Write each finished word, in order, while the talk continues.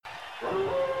And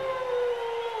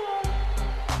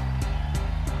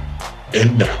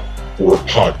now, for a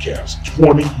podcast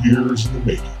 20 years in the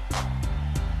making.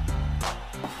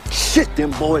 Shit,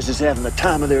 them boys is having the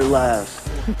time of their lives.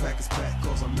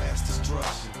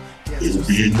 They will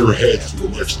be in your head for the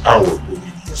next hour,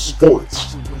 bringing you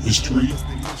sports, history,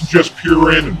 just pure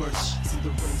randomness.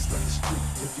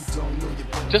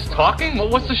 Just talking? Well,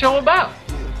 what's the show about?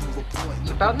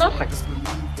 It's about nothing.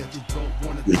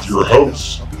 With your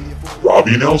hosts,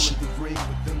 Robbie Nelson,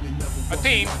 a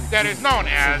team that is known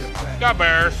as the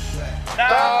Bears.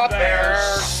 The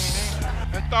Bears.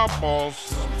 And the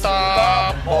Bulls.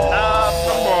 The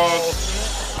Bulls.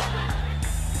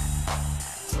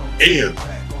 and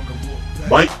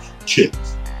Mike Chit.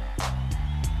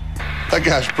 That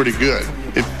guy's pretty good.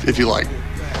 If you like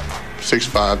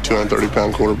 6'5",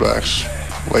 230-pound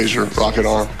quarterbacks, laser, rocket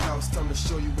arm.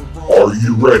 Are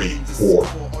you ready for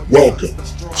Welcome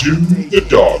to the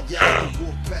Dog Pound?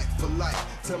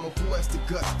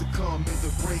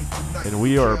 And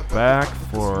we are back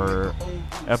for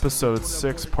episode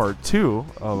 6, part 2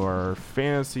 of our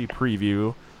fantasy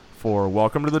preview for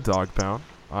Welcome to the Dog Pound.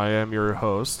 I am your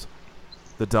host,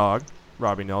 the dog,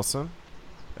 Robbie Nelson.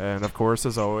 And of course,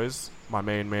 as always, my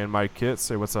main man, Mike Kitt.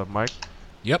 Say what's up, Mike.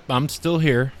 Yep, I'm still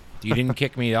here. You didn't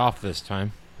kick me off this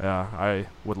time. Yeah, I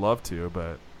would love to,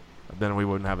 but then we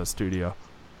wouldn't have a studio.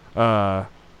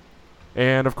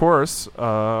 And of course,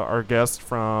 our guest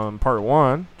from part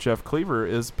 1, Jeff Cleaver,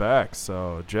 is back.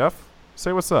 So, Jeff,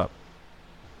 say what's up.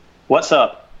 What's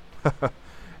up?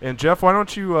 And Jeff, why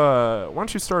don't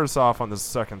you start us off on this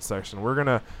second section? We're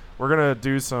gonna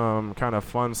do some kind of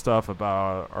fun stuff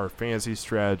about our fantasy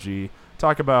strategy.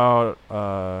 Talk about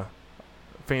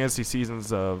fantasy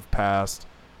seasons of past,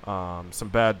 some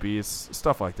bad beats,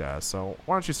 stuff like that. So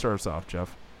why don't you start us off,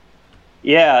 Jeff?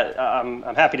 Yeah,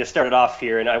 I'm happy to start it off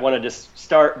here, and I wanted to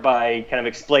start by kind of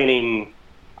explaining.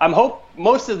 Hope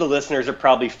most of the listeners are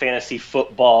probably fantasy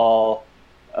football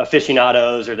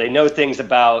aficionados, or they know things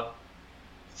about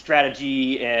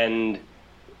strategy, and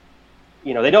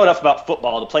they know enough about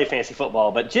football to play fantasy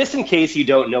football. But just in case you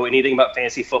don't know anything about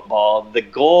fantasy football, the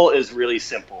goal is really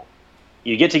simple.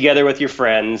 You get together with your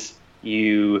friends.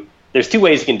 There's two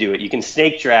ways you can do it. You can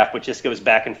snake draft, which just goes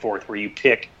back and forth, where you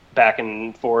pick back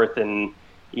and forth, and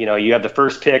you have the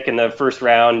first pick in the first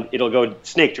round. It'll go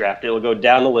snake draft. It'll go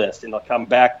down the list, and it'll come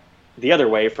back the other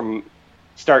way from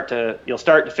you'll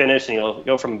start to finish, and you'll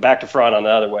go from back to front on the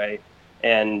other way.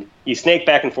 And you snake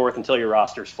back and forth until your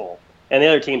roster's full. And the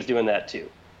other team's doing that too.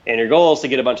 And your goal is to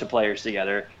get a bunch of players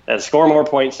together that score more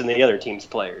points than the other team's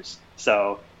players.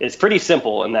 So it's pretty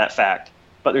simple in that fact.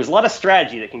 But there's a lot of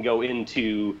strategy that can go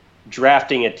into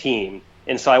drafting a team.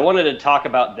 And so I wanted to talk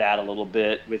about that a little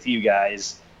bit with you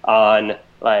guys on,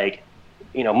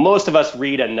 most of us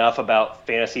read enough about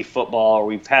fantasy football, or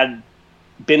we've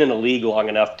been in a league long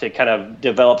enough to kind of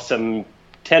develop some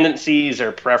tendencies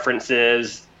or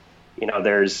preferences.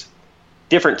 There's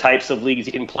different types of leagues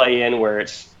you can play in where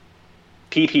it's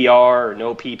PPR or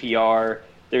no PPR.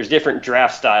 There's different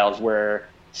draft styles where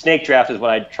snake draft is what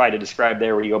I try to describe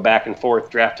there, where you go back and forth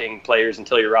drafting players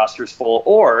until your roster's full.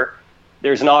 Or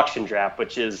there's an auction draft,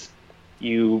 which is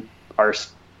you are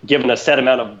given a set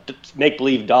amount of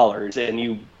make-believe dollars and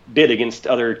you bid against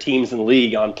other teams in the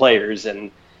league on players,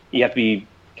 and you have to be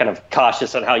kind of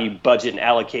cautious on how you budget and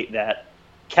allocate that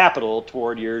capital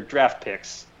toward your draft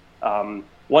picks.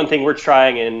 One thing we're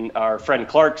trying in our friend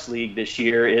Clark's league this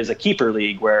year is a keeper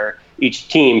league, where each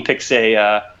team picks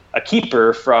a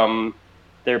keeper from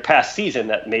their past season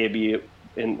that may be,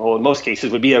 in most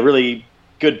cases, would be a really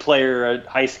good player, a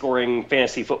high-scoring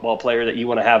fantasy football player that you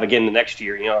want to have again the next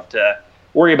year. You don't have to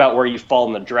worry about where you fall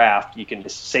in the draft. You can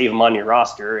just save him on your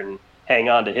roster and hang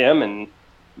on to him, and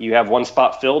you have one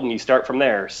spot filled, and you start from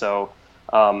there. So,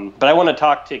 but I want to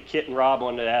talk to Kit and Rob. I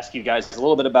wanted to ask you guys a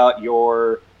little bit about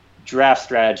your draft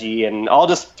strategy, and I'll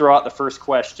just throw out the first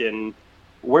question.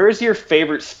 Where's your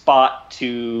favorite spot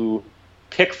to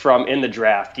pick from in the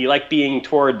draft? Do you like being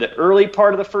toward the early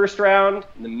part of the first round,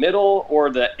 the middle,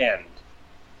 or the end?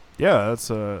 Yeah,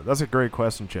 that's a great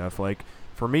question, Jeff.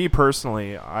 For me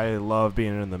personally, I love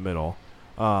being in the middle,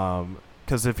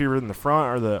 because if you're in the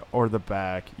front or the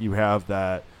back, you have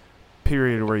that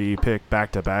period where you pick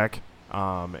back to back,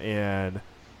 and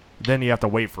then you have to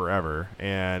wait forever.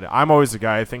 And I'm always the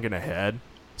guy thinking ahead,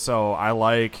 so I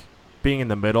like being in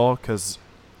the middle because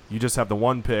you just have the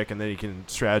one pick, and then you can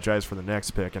strategize for the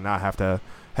next pick and not have to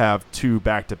have two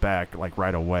back to back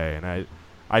right away. And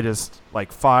I just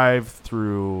 5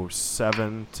 through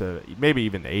 7 to maybe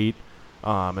even 8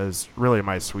 is really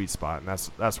my sweet spot, and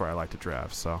that's where I like to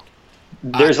draft. So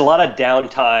there's a lot of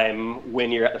downtime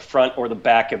when you're at the front or the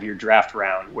back of your draft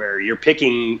round where you're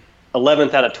picking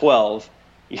 11th out of 12.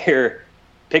 You're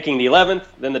picking the 11th,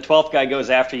 then the 12th guy goes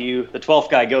after you, the 12th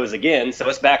guy goes again, so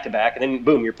it's back-to-back, and then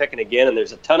boom, you're picking again, and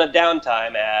there's a ton of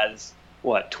downtime as,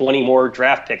 20 more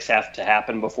draft picks have to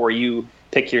happen before you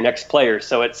pick your next player.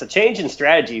 So it's a change in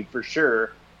strategy for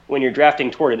sure when you're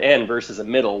drafting toward an end versus a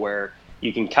middle where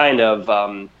you can kind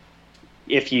of,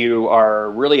 if you are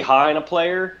really high on a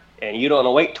player and you don't want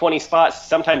to wait 20 spots,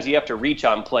 sometimes you have to reach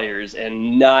on players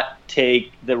and not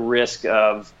take the risk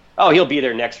of, he'll be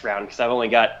there next round because I've only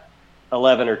got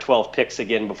 11 or 12 picks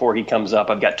again before he comes up.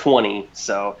 I've got 20.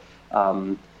 So,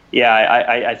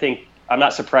 I think I'm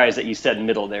not surprised that you said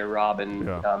middle there, Rob,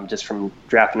 and just from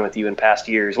drafting with you in past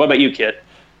years. What about you, Kit?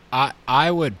 I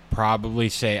would probably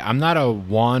say I'm not a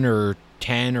 1 or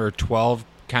 10 or 12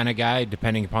 kind of guy,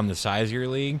 depending upon the size of your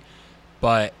league,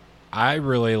 but I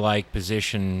really like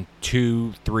position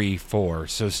 2, 3, 4.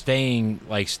 So staying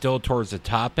still towards the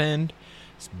top end,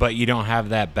 but you don't have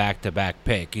that back-to-back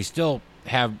pick. You still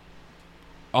have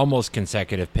almost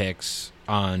consecutive picks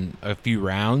on a few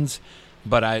rounds,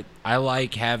 but I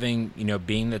like having,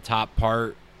 being the top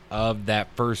part of that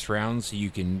first round, so you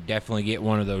can definitely get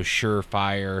one of those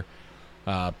surefire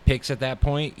picks at that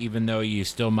point, even though you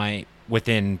still might,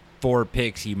 within 4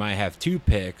 picks, you might have 2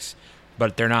 picks,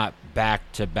 but they're not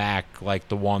back-to-back like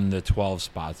the 1 to 12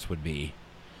 spots would be.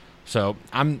 So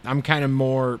I'm kind of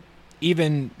more,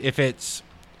 even if it's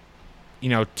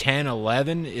 10,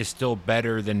 11 is still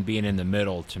better than being in the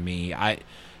middle to me. I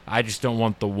just don't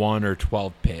want the 1 or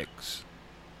 12 picks.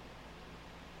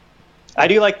 I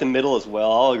do like the middle as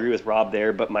well. I'll agree with Rob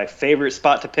there, but my favorite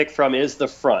spot to pick from is the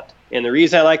front. And the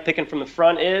reason I like picking from the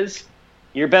front is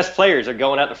your best players are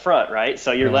going out the front, right?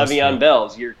 So your Le'Veon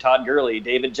Bells, your Todd Gurley,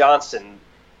 David Johnson.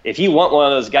 If you want one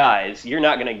of those guys, you're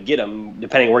not going to get them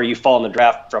depending where you fall in the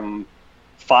draft from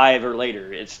 5 or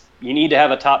later. You need to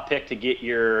have a top pick to get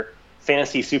your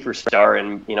fantasy superstar,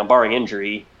 and barring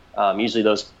injury, usually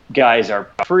those guys are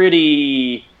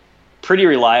pretty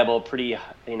reliable, pretty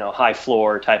high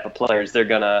floor type of players. They're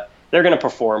gonna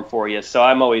perform for you. So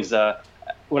I'm always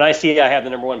when I see I have the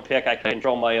number 1 pick, I can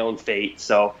control my own fate.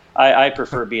 So I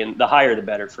prefer being the higher the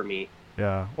better for me.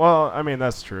 Yeah, well, I mean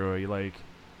that's true. You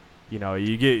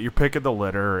get your pick of the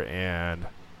litter, and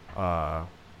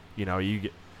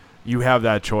you have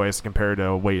that choice compared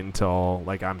to wait until,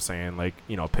 I'm saying,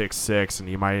 pick 6, and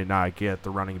you might not get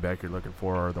the running back you're looking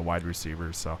for or the wide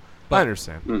receivers. So I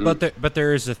understand. Mm-hmm. But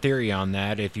there is a theory on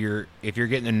that. If you're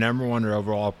getting the number 1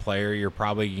 overall player, you're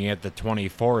probably going to get the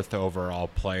 24th overall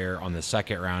player on the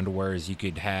second round, whereas you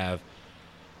could have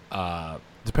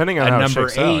depending on a how number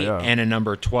it 8 out, and a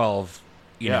number 12,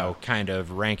 kind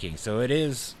of ranking. So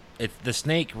it's the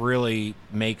snake really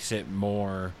makes it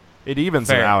more. It evens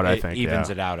fair. it out, I think. It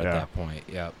evens it out at that point,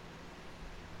 yep.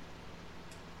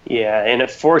 Yeah, and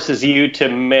it forces you to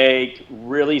make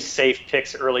really safe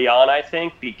picks early on, I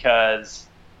think, because,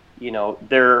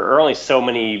 there are only so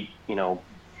many,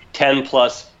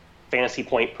 10-plus fantasy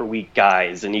point per week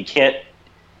guys, and you can't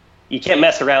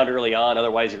mess around early on,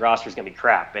 otherwise your roster's going to be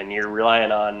crap, and you're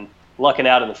relying on lucking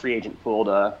out in the free agent pool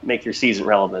to make your season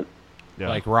relevant. Yeah.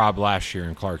 Like Rob last year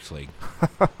in Clark's league.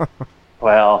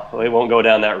 Well, we won't go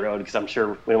down that road because I'm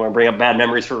sure we don't want to bring up bad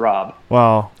memories for Rob.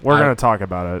 Well, we're going to talk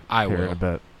about it here in a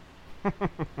bit.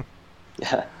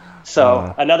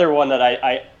 So another one that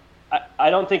I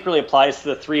don't think really applies to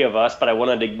the 3 of us, but I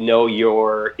wanted to know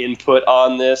your input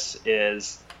on this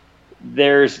is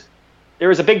there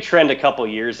was a big trend a couple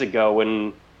years ago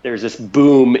when there's this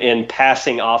boom in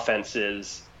passing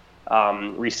offenses.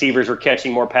 Receivers were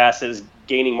catching more passes,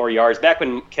 gaining more yards. Back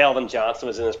when Calvin Johnson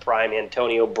was in his prime,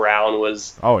 Antonio Brown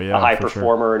was a high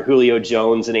performer, and Julio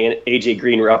Jones and A.J.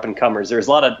 Green were up-and-comers. There's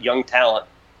a lot of young talent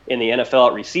in the NFL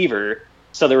at receiver.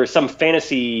 So there were some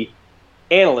fantasy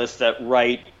analysts that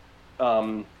write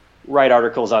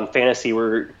articles on fantasy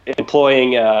were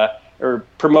employing or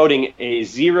promoting a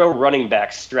 0 running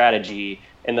back strategy.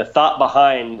 And the thought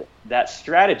behind that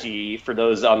strategy for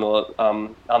those on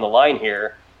the line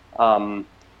here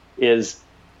is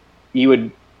you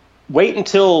would wait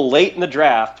until late in the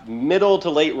draft, middle to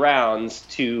late rounds,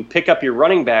 to pick up your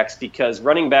running backs because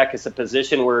running back is a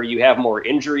position where you have more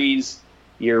injuries.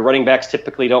 Your running backs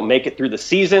typically don't make it through the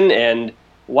season, and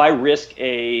why risk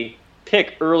a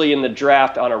pick early in the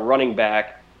draft on a running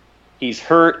back? He's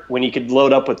hurt when you could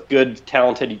load up with good,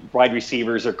 talented wide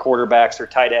receivers or quarterbacks or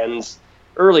tight ends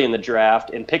early in the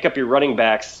draft and pick up your running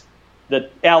backs, the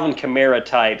Alvin Kamara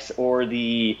types or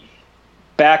the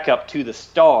backup to the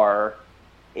star,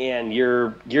 and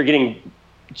you're getting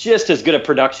just as good a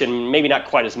production, maybe not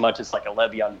quite as much as like a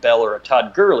Le'Veon Bell or a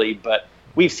Todd Gurley, but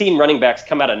we've seen running backs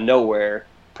come out of nowhere,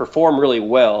 perform really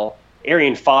well.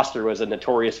 Arian Foster was a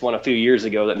notorious one a few years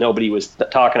ago that nobody was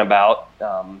talking about.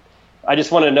 I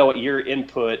just want to know what your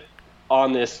input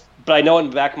on this, but I know in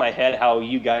the back of my head how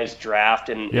you guys draft,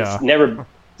 and it's never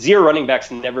zero running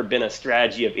backs never been a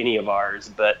strategy of any of ours,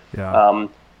 but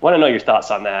want to know your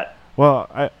thoughts on that.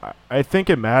 Well, I think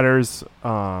it matters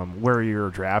where you're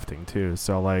drafting too.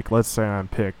 So like, let's say I'm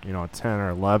pick 10 or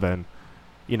 11,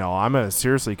 I'm gonna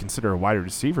seriously consider a wide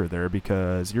receiver there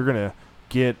because you're gonna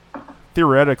get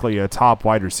theoretically a top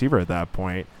wide receiver at that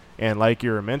point. And like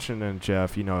you were mentioning,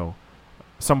 Jeff,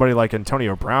 somebody like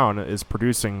Antonio Brown is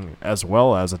producing as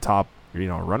well as a top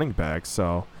running back.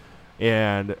 So,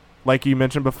 and like you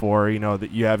mentioned before,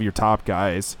 that you have your top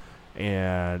guys.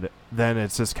 And then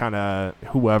it's just kind of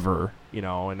whoever,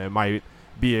 and it might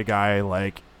be a guy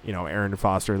like, Arian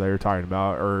Foster that you're talking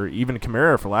about, or even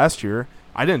Kamara for last year.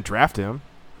 I didn't draft him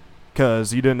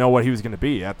because you didn't know what he was going to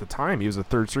be. At the time, he was a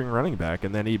third-string running back,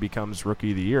 and then he becomes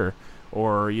Rookie of the Year.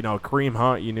 Or, Kareem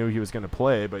Hunt, you knew he was going to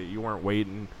play, but you weren't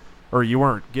waiting, or you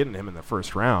weren't getting him in the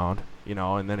first round,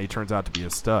 and then he turns out to be a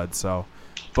stud. So,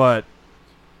 but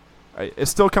it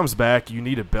still comes back, you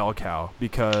need a bell cow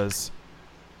because –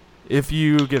 if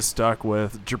you get stuck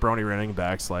with jabroni running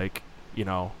backs like,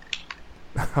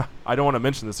 I don't want to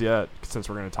mention this yet since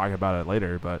we're going to talk about it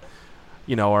later, but,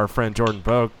 our friend Jordan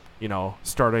Boak,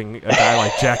 starting a guy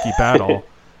like Jackie Battle,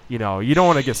 you don't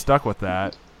want to get stuck with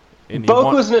that. And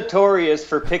Boak was notorious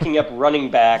for picking up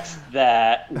running backs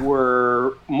that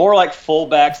were more like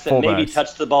fullbacks that maybe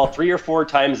touched the ball 3 or 4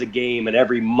 times a game, and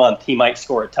every month he might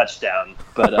score a touchdown.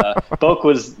 But Boak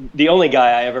was the only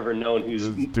guy I have ever known who's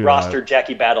rostered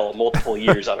Jackie Battle multiple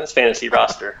years on his fantasy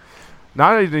roster.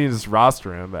 Not only just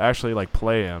roster him, but actually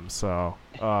play him. So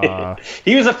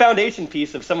he was a foundation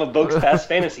piece of some of Boak's past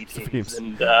fantasy teams,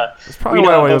 and that's probably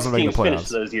why he wasn't making the playoffs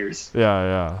those years.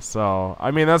 Yeah. So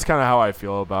I mean, that's kind of how I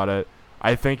feel about it.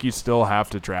 I think you still have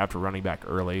to draft a running back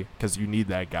early because you need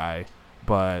that guy,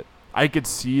 but I could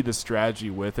see the strategy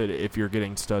with it if you're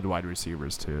getting stud wide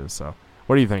receivers too. So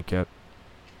what do you think, Kit?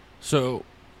 So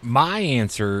my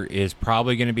answer is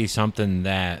probably going to be something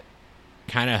that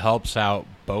kind of helps out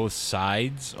both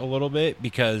sides a little bit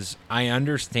because I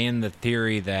understand the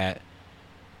theory that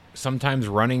sometimes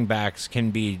running backs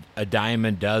can be a dime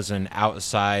a dozen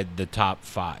outside the top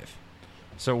 5.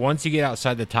 So once you get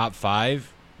outside the top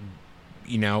 5,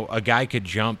 a guy could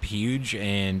jump huge,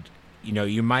 and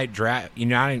you might draft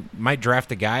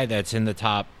a guy that's in the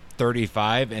top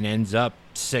 35 and ends up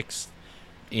 6th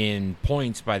in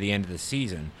points by the end of the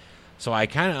season. So I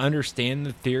kind of understand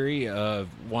the theory of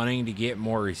wanting to get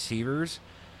more receivers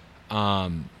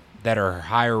that are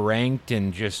higher ranked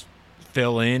and just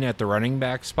fill in at the running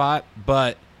back spot,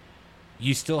 but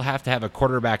you still have to have a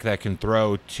quarterback that can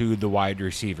throw to the wide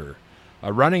receiver.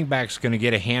 A running back's going to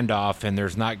get a handoff, and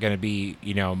there's not going to be,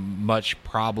 much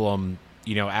problem,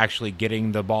 actually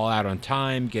getting the ball out on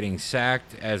time, getting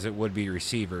sacked as it would be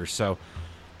receivers. So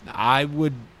I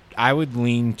would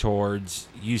lean towards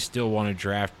you still want to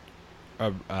draft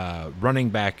a running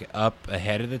back up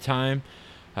ahead of the time,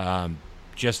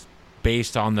 just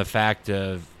based on the fact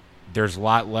of there's a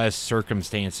lot less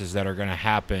circumstances that are going to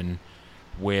happen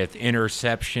with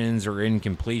interceptions or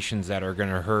incompletions that are going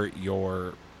to hurt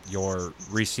your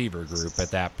receiver group at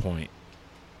that point.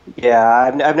 Yeah,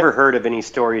 I've never heard of any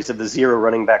stories of the zero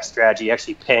running back strategy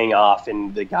actually paying off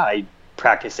and the guy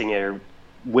practicing it or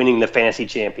winning the fantasy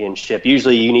championship.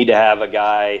 Usually you need to have a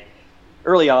guy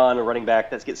early on, a running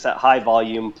back that gets that high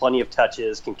volume, plenty of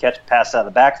touches, can catch a pass out of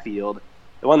the backfield.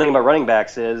 The one thing about running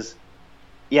backs is,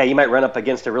 yeah, you might run up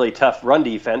against a really tough run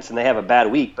defense and they have a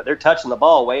bad week, but they're touching the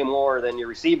ball way more than your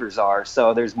receivers are.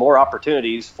 So there's more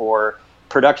opportunities for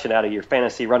production out of your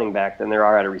fantasy running back than there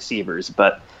are out of receivers.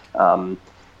 But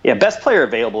best player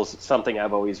available is something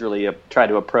I've always really tried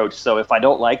to approach. So if I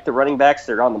don't like the running backs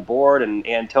that are on the board and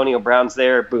Antonio Brown's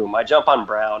there, boom, I jump on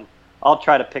Brown. I'll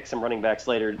try to pick some running backs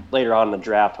later on in the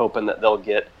draft, hoping that they'll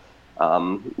get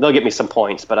me some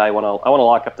points. But I want to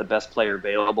lock up the best player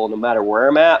available no matter where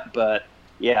I'm at. But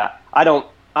yeah,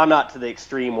 I'm not to the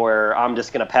extreme where I'm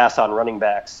just going to pass on running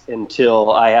backs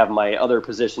until I have my other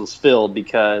positions filled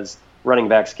because running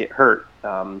backs get hurt.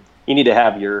 You need to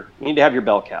have your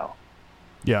bell cow.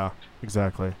 Yeah,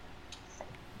 exactly.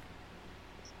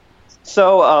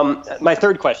 So my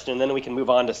third question, and then we can move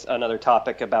on to another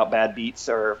topic about bad beats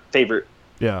or favorite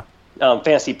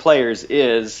fantasy players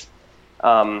is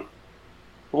wanted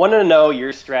to know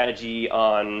your strategy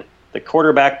on the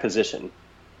quarterback position.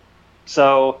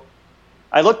 So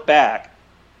I look back,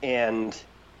 and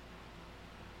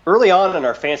early on in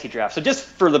our fantasy draft, so just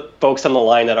for the folks on the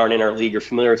line that aren't in our league or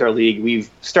familiar with our league, we've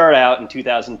started out in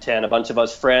 2010. A bunch of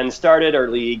us friends started our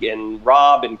league, and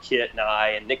Rob and Kit and I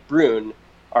and Nick Brune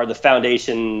are the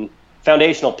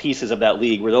foundational pieces of that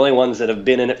league. We're the only ones that have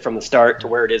been in it from the start to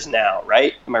where it is now,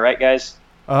 right? Am I right, guys?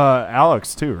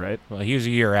 Alex too, right? Well, he was a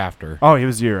year after. Oh, he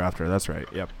was a year after. That's right.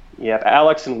 Yep. Yeah,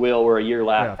 Alex and Will were a year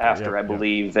after, yep, I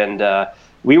believe, and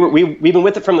we've been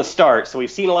with it from the start. So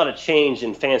we've seen a lot of change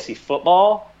in fantasy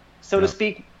football, so to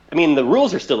speak. I mean, the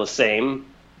rules are still the same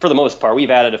for the most part.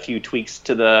 We've added a few tweaks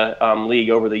to the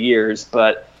league over the years,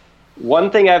 but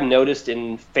one thing I've noticed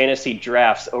in fantasy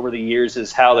drafts over the years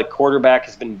is how the quarterback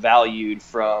has been valued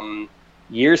from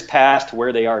years past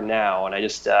where they are now. And I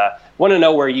just want to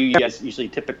know where you guys usually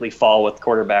typically fall with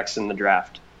quarterbacks in the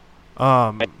draft.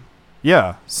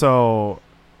 Yeah, so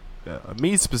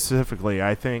me specifically,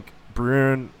 I think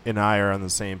Brune and I are on the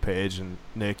same page, and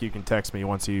Nick, you can text me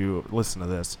once you listen to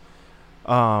this.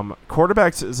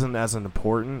 Quarterbacks isn't as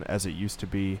important as it used to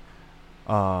be,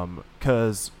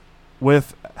 because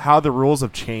with how the rules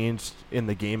have changed in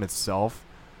the game itself,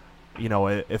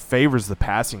 it favors the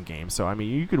passing game. So, I mean,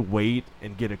 you could wait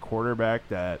and get a quarterback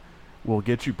that will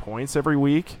get you points every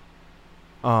week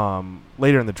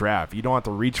later in the draft. You don't have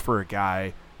to reach for a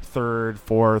guy 3rd,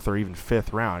 4th, or even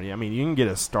 5th round. I mean, you can get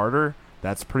a starter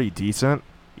that's pretty decent,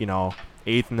 8th,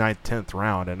 9th, 10th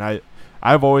round. And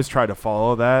I've always tried to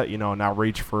follow that, not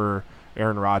reach for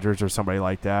Aaron Rodgers or somebody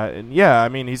like that. And yeah, I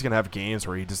mean, he's gonna have games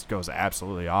where he just goes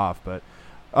absolutely off. But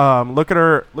look at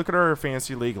our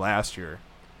fantasy league last year.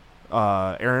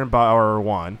 Aaron Bauer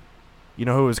won. You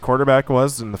know who his quarterback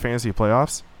was in the fantasy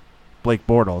playoffs? Blake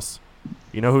Bortles.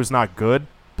 You know who's not good?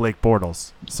 Blake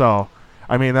Bortles. So,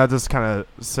 I mean, that just kind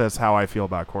of says how I feel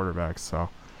about quarterbacks. So.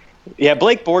 Yeah,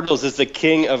 Blake Bortles is the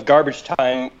king of garbage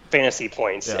time fantasy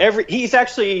points. Yeah. He's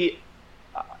actually,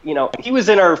 he was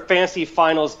in our fantasy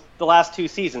finals the last 2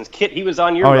 seasons. Kit, he was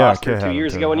on your roster 2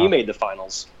 years ago when you made the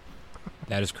finals.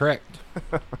 That is correct.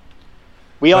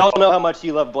 We all know how much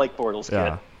you love Blake Bortles,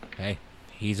 Kit. Hey,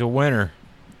 he's a winner.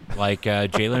 Like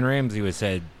Jalen Ramsey would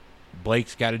said,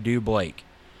 Blake's got to do Blake.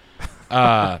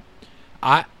 I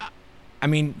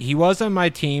mean, he was on my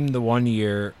team the one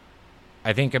year.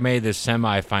 I think I made the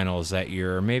semifinals that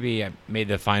year, or maybe I made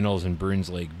the finals in Bruins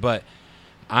League. But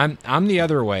I'm the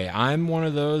other way. I'm one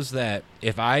of those that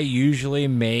if I usually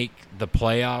make the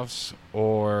playoffs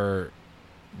or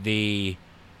the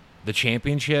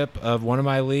championship of one of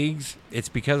my leagues, it's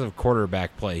because of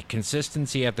quarterback play,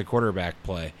 consistency at the quarterback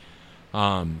play.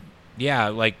 Yeah,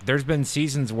 like there's been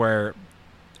seasons where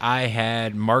I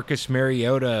had Marcus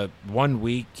Mariota one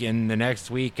week, and the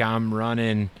next week I'm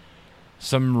running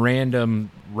some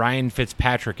random Ryan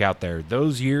Fitzpatrick out there.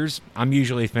 Those years, I'm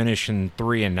usually finishing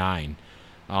 3-9.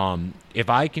 If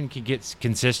I can get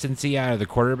consistency out of the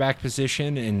quarterback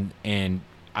position and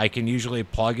I can usually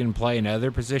plug and play in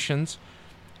other positions,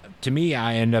 to me,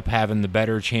 I end up having the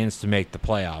better chance to make the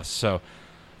playoffs. So,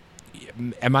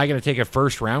 am I going to take a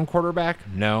first-round quarterback?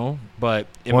 No, but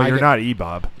you're not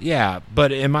E-Bob. Yeah,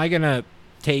 but am I going to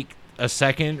take a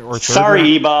second or third? Sorry,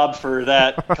 E-Bob, for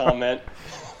that comment.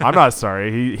 I'm not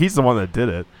sorry. He's the one that did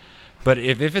it. But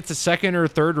if it's a second or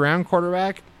third round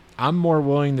quarterback, I'm more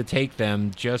willing to take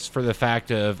them just for the fact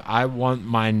of I want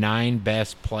my 9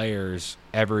 best players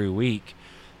every week.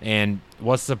 And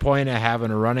what's the point of having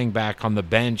a running back on the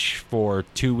bench for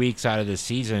 2 weeks out of the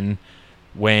season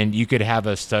when you could have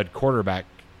a stud quarterback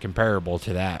comparable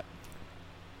to that?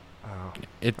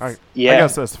 I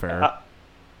guess that's fair.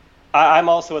 I'm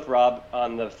also with Rob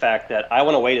on the fact that I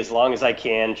want to wait as long as I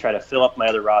can, try to fill up my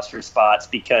other roster spots,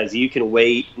 because you can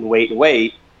wait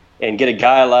and get a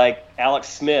guy like Alex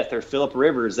Smith or Phillip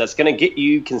Rivers that's going to get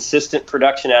you consistent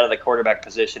production out of the quarterback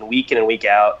position week in and week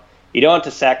out. You don't have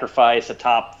to sacrifice a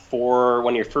top 4,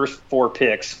 one of your first 4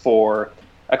 picks for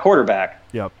a quarterback.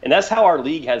 Yep. And that's how our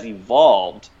league has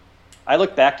evolved. I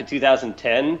look back to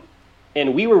 2010,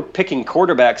 and we were picking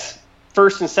quarterbacks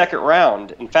first and second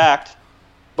round. In fact,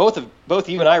 both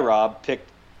you and I, Rob, picked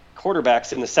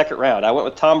quarterbacks in the second round. I went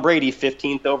with Tom Brady,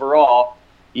 15th overall.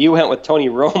 You went with Tony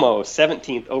Romo,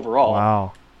 17th overall.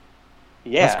 Wow.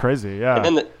 Yeah. That's crazy, yeah.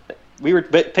 And then we were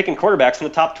picking quarterbacks in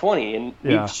the top 20, and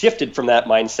we've shifted from that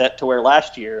mindset to where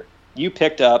last year you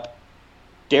picked up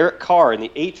Derek Carr in the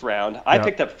 8th round. I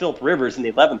picked up Phillip Rivers in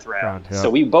the 11th round. So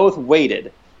we both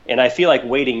waited. And I feel like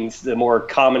waiting's the more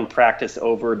common practice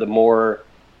over the more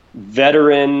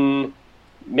veteran,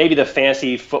 maybe the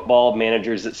fantasy football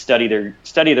managers that study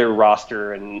their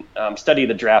roster and study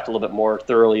the draft a little bit more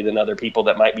thoroughly than other people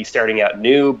that might be starting out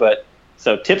new. But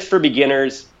so tips for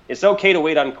beginners: it's okay to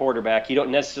wait on quarterback. You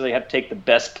don't necessarily have to take the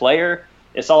best player,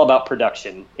 it's all about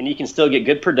production. And you can still get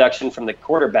good production from the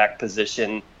quarterback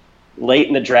position late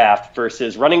in the draft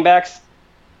versus running backs.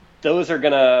 Those are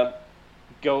going to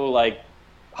go like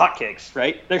hotcakes,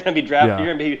 right? They're going to be drafted. Yeah.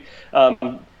 You're going to be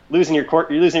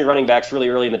you're losing your running backs really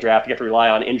early in the draft. You have to rely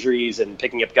on injuries and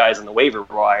picking up guys on the waiver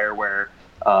wire where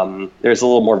there's a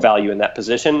little more value in that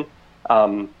position.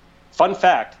 Fun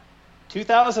fact,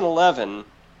 2011,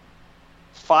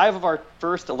 5 of our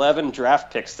first 11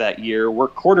 draft picks that year were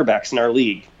quarterbacks in our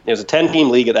league. It was a 10-team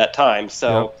league at that time.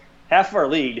 So half of our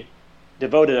league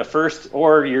devoted a first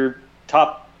or your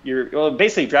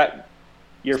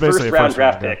first round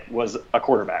draft pick was a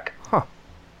quarterback. Huh.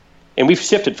 And we've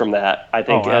shifted from that. I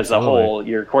think as a whole,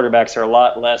 your quarterbacks are a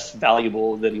lot less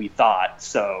valuable than we thought.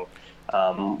 So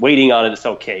waiting on it is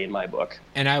okay in my book.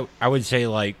 And I would say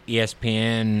like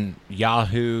ESPN,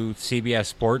 Yahoo, CBS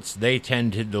Sports, they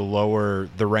tended to lower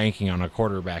the ranking on a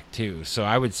quarterback too. So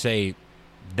I would say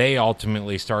they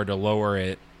ultimately started to lower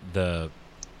it, the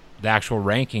actual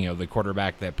ranking of the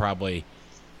quarterback that probably,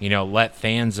 let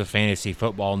fans of fantasy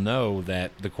football know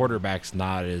that the quarterback's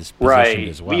not as positioned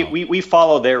as well. We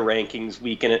follow their rankings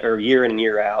week in or year in and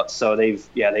year out. So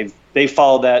they've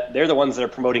followed that. They're the ones that are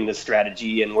promoting this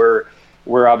strategy, and we're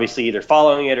obviously either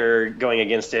following it or going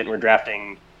against it, and we're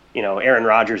drafting, Aaron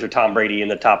Rodgers or Tom Brady in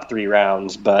the top 3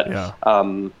 rounds. But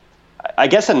I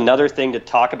guess another thing to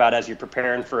talk about as you're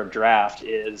preparing for a draft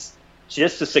is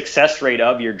just the success rate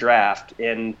of your draft.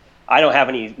 And I don't have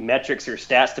any metrics or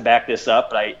stats to back this up,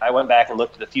 but I went back and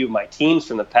looked at a few of my teams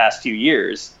from the past few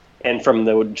years. And from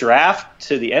the draft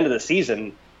to the end of the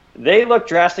season, they look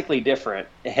drastically different.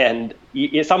 And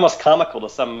it's almost comical to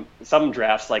some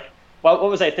drafts, like, well,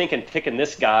 what was I thinking picking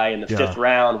this guy in the 5th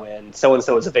round when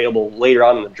so-and-so is available later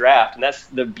on in the draft? And that's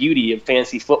the beauty of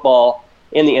fantasy football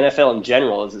and the NFL in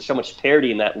general, is there's so much parity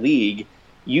in that league.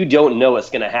 You don't know what's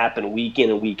going to happen week in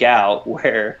and week out,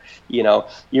 where,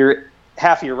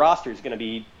 half of your roster is going to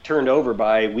be turned over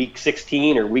by week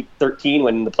 16 or week 13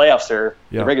 when the playoffs are,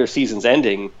 the regular season's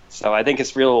ending. So I think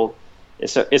it's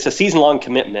a season-long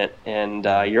commitment, and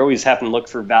you're always having to look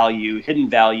for value, hidden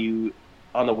value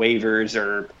on the waivers,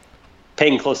 or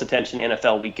paying close attention to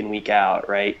NFL week in, week out,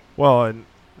 right? Well, and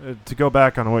to go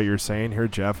back on what you're saying here,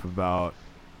 Jeff, about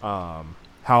how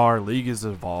our league has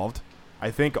evolved, I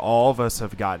think all of us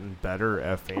have gotten better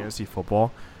at fantasy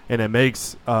football, and it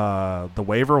makes the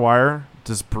waiver wire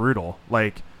just brutal.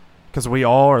 Like, because we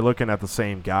all are looking at the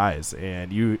same guys,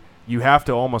 and you have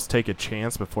to almost take a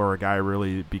chance before a guy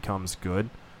really becomes good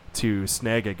to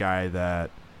snag a guy that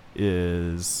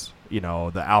is,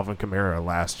 the Alvin Kamara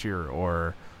last year,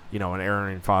 or an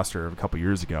Aaron Foster a couple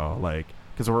years ago. Like,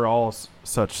 because we're all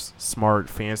such smart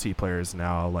fantasy players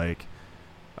now, like,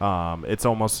 it's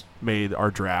almost made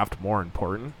our draft more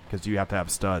important because you have to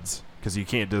have studs, because you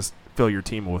can't just fill your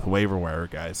team with waiver wire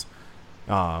guys.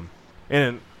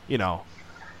 And,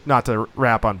 not to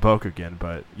rap on Boke again,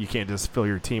 but you can't just fill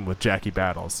your team with Jackie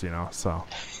Battles, so.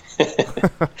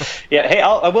 Yeah, hey,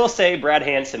 I will say Brad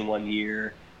Hansen one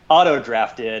year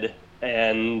auto-drafted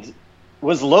and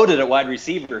was loaded at wide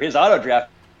receiver. His auto-draft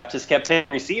just kept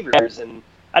taking receivers, and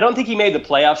I don't think he made the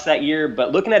playoffs that year,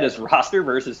 but looking at his roster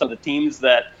versus some of the teams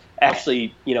that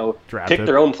actually, picked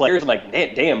their own players, I'm like,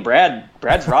 damn,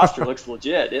 Brad's roster looks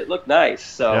legit. It looked nice.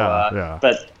 So,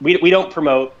 but we don't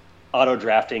promote auto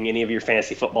drafting any of your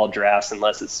fantasy football drafts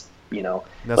unless it's,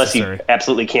 unless you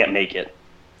absolutely can't make it.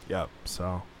 Yep.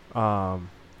 So,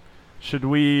 should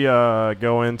we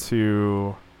go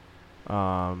into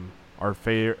our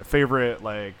favorite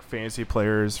like fantasy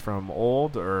players from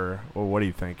old, or what do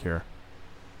you think here?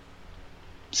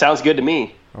 Sounds good to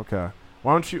me. Okay.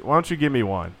 Why don't you give me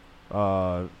one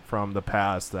from the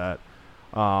past that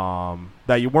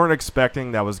you weren't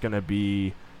expecting that was going to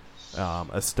be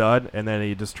a stud, and then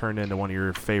he just turned into one of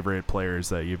your favorite players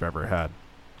that you've ever had?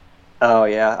 Oh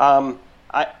yeah.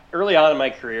 I early on in my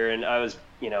career, and I was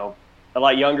a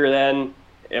lot younger then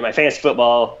in my fantasy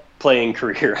football playing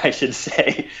career, I should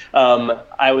say.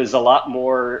 I was a lot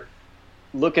more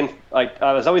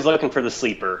I was always looking for the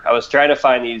sleeper. I was trying to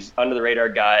find these under the radar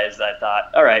guys that I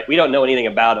thought, all right, we don't know anything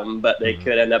about them, but they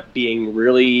could end up being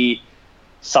really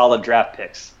solid draft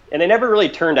picks. And they never really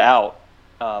turned out.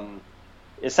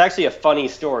 It's actually a funny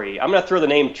story. I'm going to throw the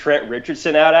name Trent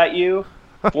Richardson out at you,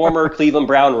 former Cleveland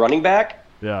Brown running back.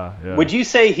 Yeah. Would you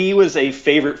say he was a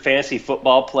favorite fantasy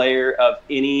football player of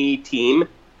any team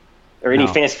or any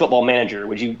fantasy football manager?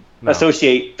 Would you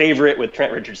associate favorite with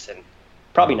Trent Richardson?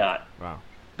 Probably not. Wow.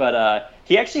 But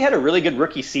he actually had a really good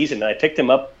rookie season. I picked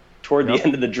him up toward the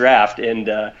end of the draft, and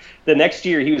the next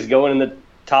year he was going in the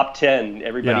top 10.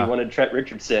 Everybody wanted Trent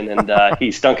Richardson, and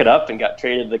he stunk it up and got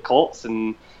traded to the Colts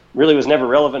and really was never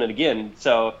relevant again.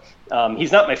 So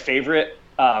he's not my favorite.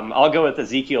 I'll go with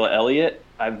Ezekiel Elliott.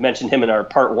 I've mentioned him in our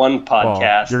part 1 podcast.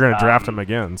 Well, you're going to draft him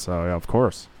again, so yeah, of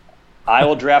course. I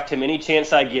will draft him any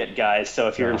chance I get, guys. So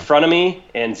if you're in front of me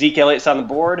and Zeke Elliott's on the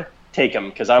board, take him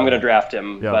because I'm going to draft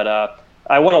him. Yeah. But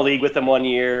I won a league with him 1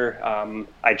 year.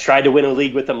 I tried to win a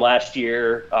league with him last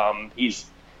year.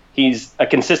 He's a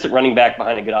consistent running back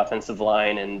behind a good offensive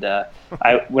line. And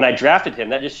when I drafted him,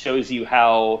 that just shows you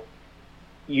how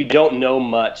you don't know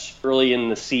much early in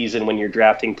the season when you're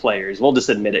drafting players. We'll just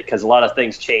admit it because a lot of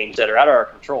things change that are out of our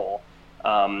control.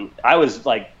 I was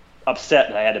upset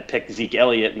that I had to pick Zeke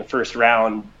Elliott in the first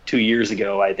round 2 years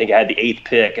ago. I think I had the 8th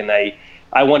pick, and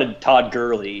I wanted Todd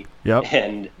Gurley. Yep.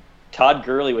 And Todd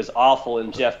Gurley was awful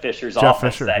in Jeff Fisher's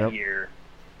offense that year.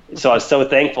 So I was so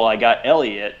thankful I got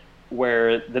Elliott,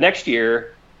 where the next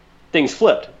year things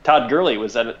flipped. Todd Gurley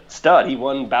was a stud. He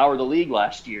won Bauer the league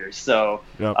last year. So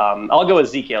I'll go with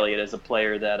Zeke Elliott as a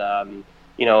player that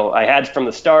I had from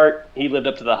the start. He lived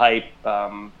up to the hype.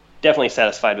 Definitely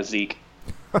satisfied with Zeke.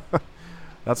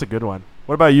 That's a good one.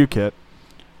 What about you, Kit?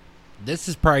 This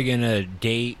is probably going to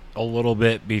date a little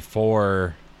bit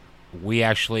before we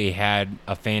actually had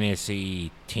a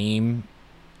fantasy team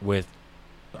with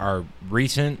our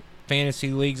recent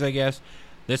fantasy leagues, I guess.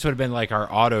 This would have been like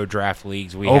our auto draft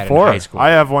leagues we had in high school. I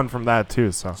have one from that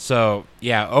too. So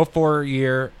yeah, 04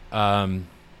 year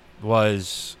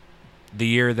was the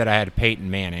year that I had Peyton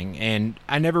Manning, and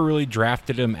I never really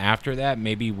drafted him after that.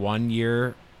 Maybe 1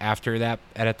 year after that,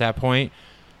 at that point.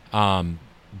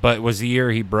 But it was the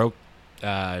year he broke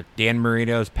Dan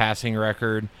Marino's passing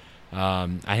record.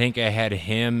 I think I had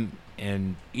him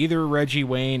and either Reggie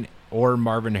Wayne or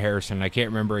Marvin Harrison. I can't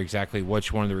remember exactly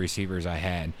which one of the receivers I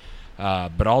had.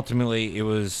 But ultimately, it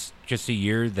was just a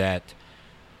year that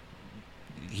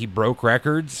he broke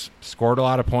records, scored a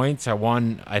lot of points. I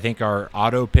won, I think, our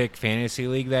auto pick fantasy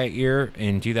league that year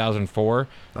in 2004.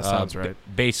 That sounds right.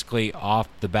 Basically off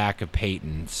the back of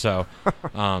Peyton. So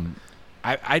I'm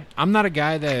not a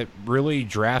guy that really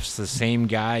drafts the same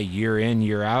guy year in,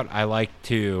 year out. I like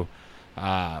to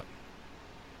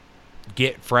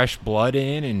get fresh blood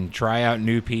in and try out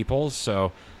new people.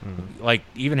 So, like,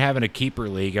 even having a keeper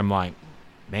league, I'm like,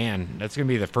 man, that's going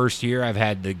to be the first year I've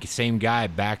had the same guy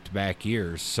back-to-back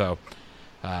years. So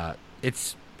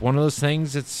it's one of those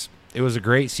things. It was a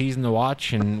great season to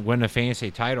watch and win a fantasy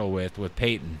title with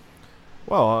Peyton.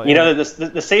 Well,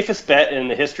 the safest bet in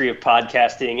the history of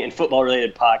podcasting and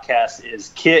football-related podcasts is,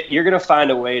 Kit, you're going to find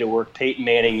a way to work Peyton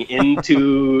Manning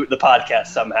into the podcast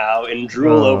somehow and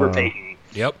drool over Peyton.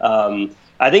 Yep.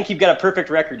 I think you've got a perfect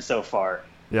record so far.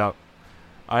 Yep.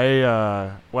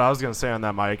 I was going to say on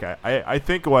that, Mike, I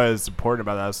think what was important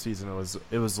about that season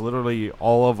it was literally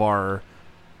all of our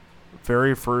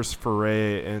very first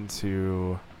foray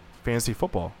into fantasy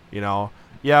football. Yeah,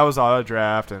 it was auto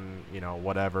draft and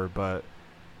whatever, but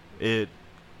it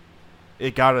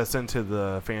got us into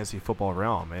the fantasy football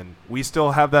realm, and we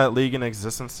still have that league in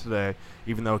existence today,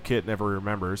 even though Kit never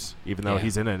remembers, even though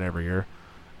he's in it every year.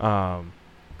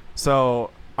 So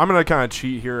I'm going to kind of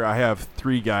cheat here. I have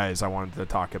 3 guys I wanted to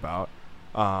talk about.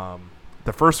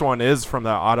 The first one is from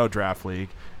the auto draft league.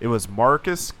 It was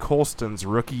Marcus Colston's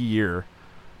rookie year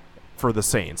for the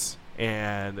Saints.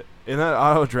 And in that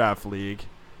auto draft league,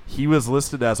 he was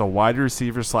listed as a wide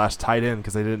receiver / tight end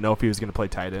because they didn't know if he was going to play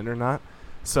tight end or not.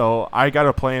 So I got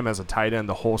to play him as a tight end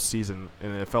the whole season,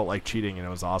 and it felt like cheating, and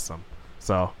it was awesome.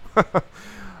 So,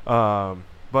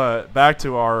 but back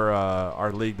to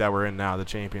our league that we're in now, the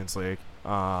Champions League.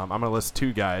 I'm going to list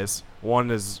 2 guys. One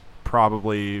is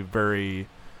probably very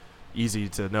easy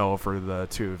to know for the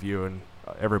 2 of you, and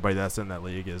everybody that's in that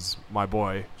league is my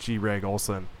boy, G. Reg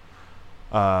Olson.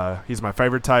 He's my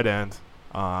favorite tight end.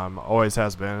 Always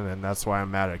has been, and that's why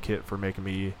I'm mad at Kit for making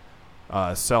me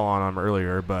sell on him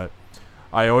earlier. But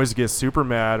I always get super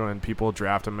mad when people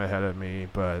draft him ahead of me,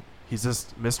 but he's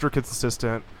just Mr.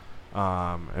 Consistent,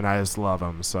 and I just love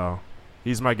him. So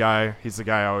he's my guy. He's the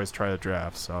guy I always try to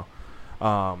draft. So.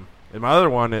 And my other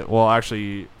one, it will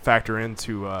actually factor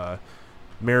into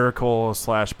miracle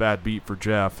 / bad beat for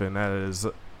Jeff, and that is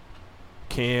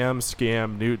Cam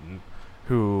Scam Newton,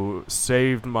 who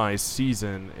saved my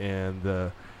season in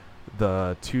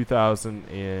the 2000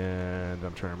 and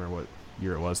I'm trying to remember what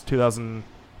year it was,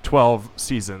 2012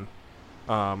 season,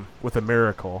 with a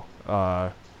miracle.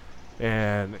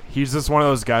 And he's just one of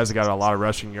those guys that got a lot of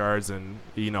rushing yards and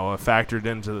factored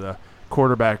into the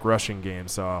quarterback rushing game.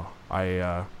 So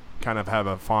I kind of have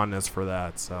a fondness for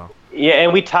that. So yeah,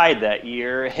 and we tied that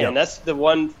year, and that's the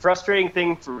one frustrating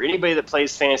thing for anybody that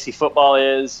plays fantasy football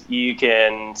is you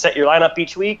can set your lineup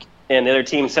each week, and the other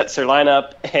team sets their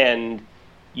lineup, and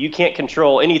you can't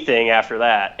control anything after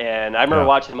that. And I remember Yeah.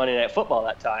 watching Monday Night Football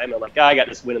that time. I'm like, I got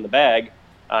this win in the bag.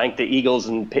 I think the Eagles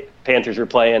and Panthers were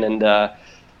playing,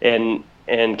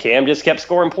 and Cam just kept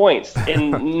scoring points,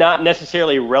 and not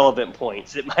necessarily relevant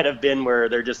points. It might have been where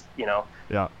they're just,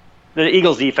 Yeah. the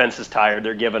Eagles defense is tired.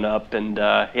 They're giving up. And,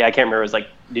 I can't remember. It was like,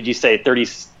 did you say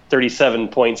 37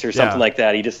 points or something Yeah. like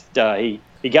that? He just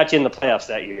he got you in the playoffs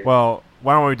that year. Well,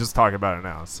 why don't we just talk about it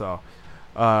now? So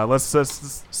let's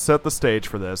just set the stage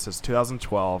for this. It's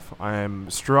 2012. I'm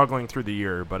struggling through the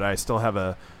year, but I still have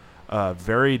a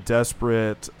very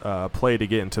desperate play to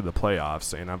get into the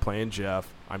playoffs, and I'm playing Jeff.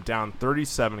 I'm down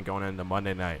 37 going into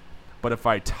Monday night. But if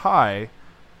I tie,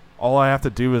 all I have to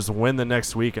do is win the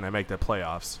next week, and I make the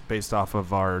playoffs based off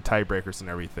of our tiebreakers and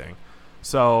everything.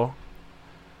 So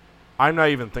I'm not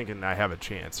even thinking I have a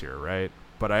chance here, right?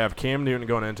 But I have Cam Newton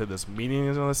going into this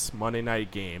meaningless Monday night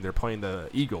game. They're playing the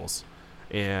Eagles,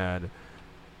 and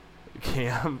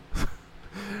Cam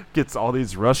gets all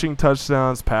these rushing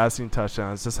touchdowns, passing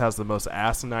touchdowns, just has the most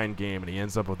asinine game, and he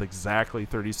ends up with exactly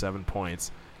 37 points,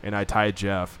 and I tie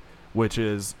Jeff, which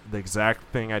is the exact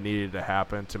thing I needed to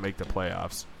happen to make the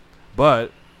playoffs.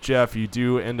 But, Jeff, you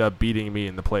do end up beating me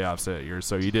in the playoffs that year,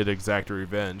 so you did exact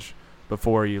revenge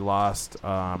before you lost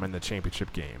in the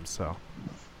championship game. So,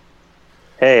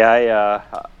 Hey, I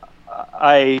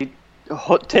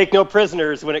take no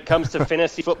prisoners when it comes to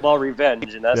fantasy football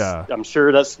revenge, and I'm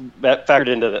sure that factored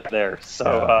into it there.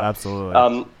 So,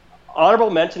 absolutely. Honorable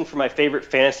mention for my favorite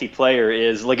fantasy player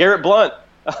is LeGarrette Blount,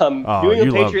 New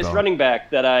England Patriots running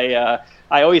back that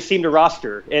I always seem to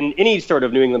roster. And any sort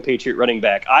of New England Patriot running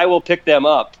back, I will pick them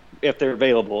up if they're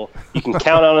available. You can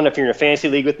count on them if you're in a fantasy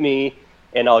league with me.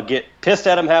 And I'll get pissed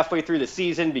at them halfway through the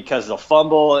season because they'll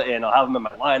fumble, and I'll have them in my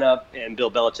lineup, and Bill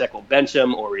Belichick will bench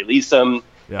them or release them.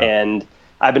 Yeah. And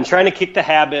I've been trying to kick the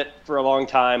habit for a long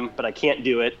time, but I can't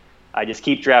do it. I just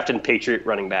keep drafting Patriot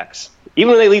running backs. Even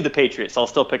when they leave the Patriots, I'll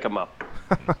still pick them up.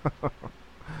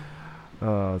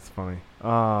 Oh, that's funny.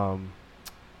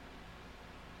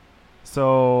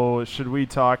 So should we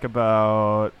talk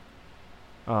about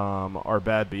our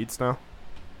bad beats now?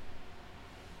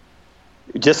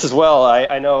 Just as well.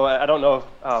 I know. I don't know.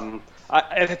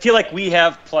 I feel like we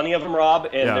have plenty of them, Rob,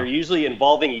 and they're usually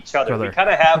involving each other. We kind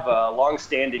of have a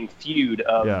long-standing feud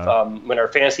of when our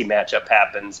fantasy matchup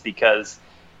happens because,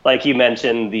 like you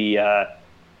mentioned, the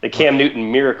Cam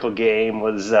Newton miracle game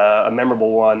was a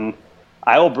memorable one.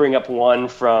 I will bring up one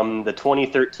from the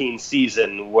 2013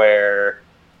 season where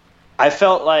I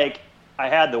felt like I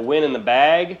had the win in the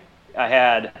bag. I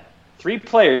had 3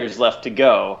 players left to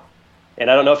go. And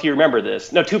I don't know if you remember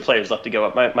this. No, 2 players left to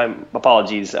go. My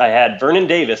apologies. I had Vernon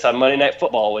Davis on Monday Night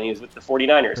Football when he was with the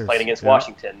 49ers playing against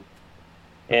Washington.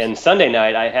 And Sunday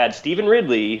night, I had Stephen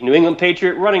Ridley, New England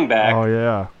Patriot running back. Oh,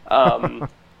 yeah.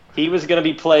 He was going to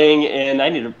be playing, and I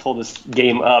need to pull this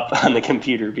game up on the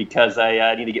computer because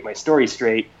I need to get my story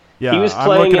straight. Yeah, he was I'm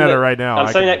playing looking at it right now.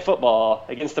 on Sunday Night Football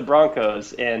against the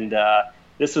Broncos. And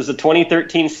this was the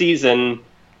 2013 season.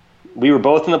 We were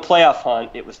both in the playoff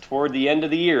hunt. It was toward the end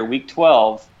of the year, week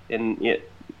 12. And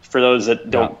for those that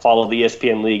don't follow the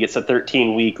ESPN league, it's a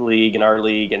 13-week league in our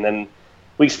league. And then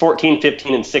weeks 14,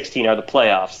 15, and 16 are the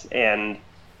playoffs. And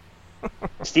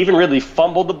Stephen Ridley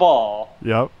fumbled the ball,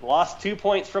 lost 2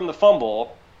 points from the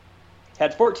fumble,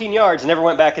 had 14 yards, and never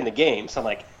went back in the game. So I'm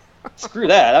like, screw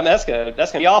that. I mean, that's gonna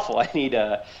be awful. I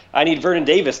need Vernon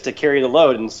Davis to carry the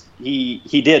load, and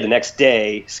he did the next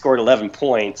day, scored 11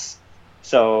 points.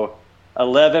 So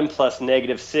 11 plus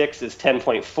 -6 is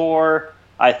 10.4.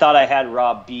 I thought I had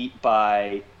Rob beat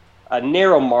by a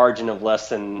narrow margin of less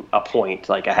than a point,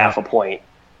 like a half a point.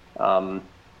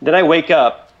 Then I wake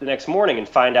up the next morning and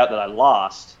find out that I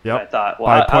lost. And I thought,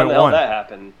 well, how the hell did that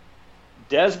happen?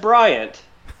 Des Bryant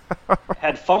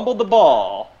had fumbled the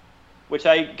ball, which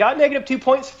I got -2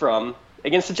 points from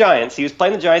against the Giants. He was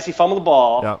playing the Giants. He fumbled the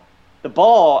ball. The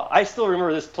ball, I still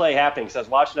remember this play happening because I was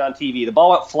watching it on TV. The ball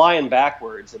went flying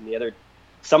backwards, and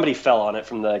somebody fell on it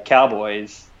from the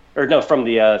Cowboys, or no, from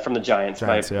the Giants.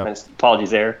 My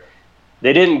apologies there.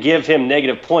 They didn't give him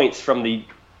negative points from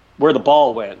where the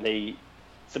ball went. They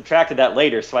subtracted that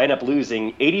later, so I ended up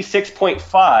losing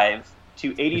 86.5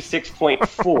 to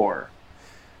 86.4.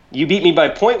 You beat me by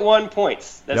 0.1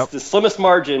 points. That's the slimmest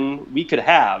margin we could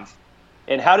have.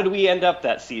 And how did we end up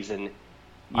that season?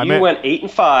 You went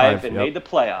 8-5 and made the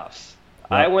playoffs.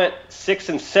 I went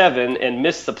 6-7 and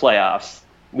missed the playoffs.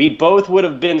 We both would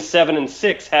have been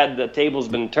 7-6 had the tables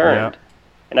been turned.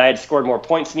 And I had scored more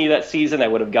points than you that season. I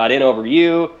would have got in over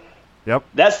you.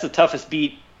 That's the toughest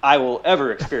beat I will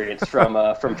ever experience from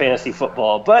fantasy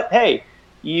football. But hey,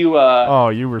 you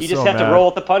just have to roll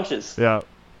with the punches.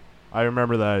 I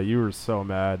remember that. You were so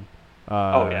mad.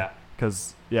 Oh, yeah.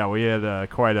 Because, yeah, we had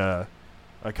quite a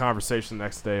conversation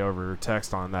next day over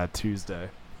text on that Tuesday.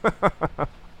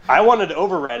 I wanted to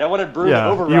override. I wanted Bruin to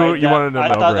override. You wanted him to I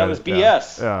thought that override was it,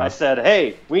 BS. yeah. I said,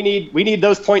 "Hey, we need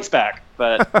those points back."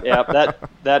 But yeah,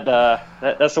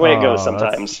 that's the way it goes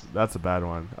sometimes. That's a bad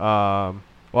one.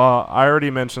 Well, I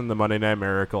already mentioned the Monday Night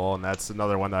Miracle, and that's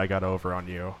another one that I got over on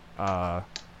you.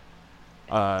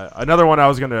 Another one I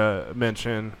was going to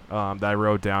mention that I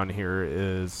wrote down here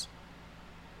is,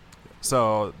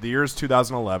 so the year is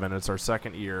 2011. It's our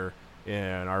second year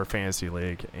in our fantasy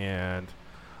league, and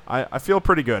I feel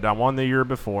pretty good. I won the year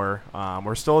before.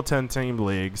 We're still a 10-team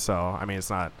league, so I mean it's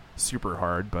not super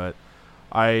hard, but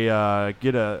I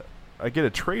get a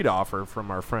trade offer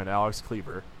from our friend Alex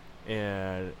Cleaver,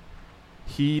 and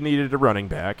he needed a running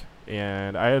back,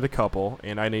 and I had a couple,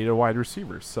 and I needed a wide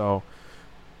receiver. So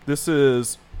this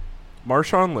is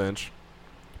Marshawn Lynch,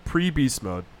 pre-beast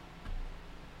mode,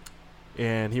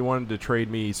 and he wanted to trade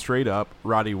me straight up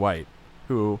Roddy White,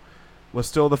 who was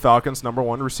still the Falcons'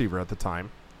 #1 receiver at the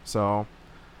time. So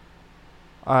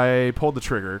I pulled the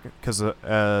trigger because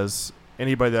as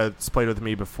anybody that's played with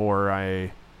me before,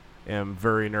 I am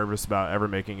very nervous about ever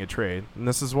making a trade, and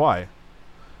this is why.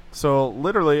 So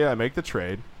literally, I make the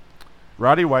trade.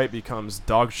 Roddy White becomes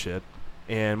dog shit,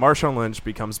 and Marshawn Lynch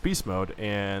becomes beast mode.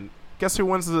 And guess who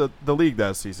wins the league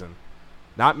that season?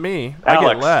 Not me. Alex.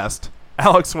 I get last.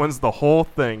 Alex wins the whole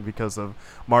thing because of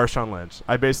Marshawn Lynch.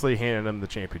 I basically handed him the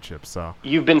championship. So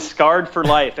you've been scarred for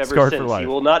life ever Scarred since. for life. You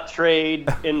will not trade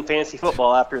in fantasy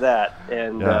football after that.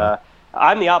 And Yeah.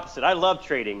 I'm the opposite. I love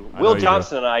trading. I know Will you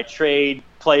Johnson and I trade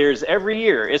players every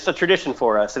year. It's a tradition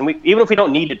for us. And even if we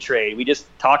don't need to trade, we just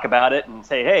talk about it and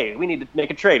say, hey, we need to make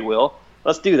a trade, Will.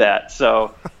 Let's do that.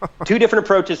 So two different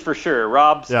approaches for sure.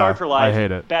 Rob, scarred for life. I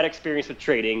hate it. Bad experience with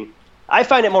trading. I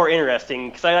find it more interesting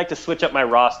because I like to switch up my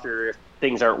roster if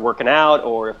things aren't working out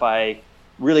or if I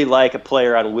really like a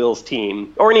player on Will's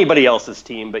team or anybody else's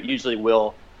team, but usually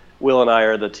Will and I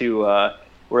are the two.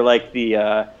 We're like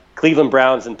the Cleveland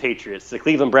Browns and Patriots. The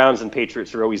Cleveland Browns and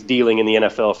Patriots are always dealing in the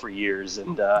NFL for years,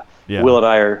 and Will and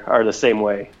I are the same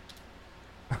way.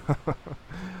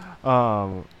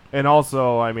 And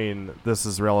also, I mean, this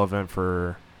is relevant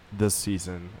for this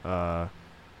season.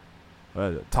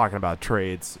 Talking about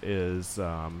trades is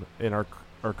in our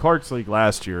Clark's League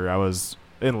last year, I was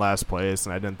in last place,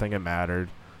 and I didn't think it mattered.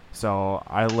 So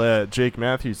I let Jake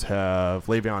Matthews have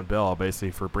Le'Veon Bell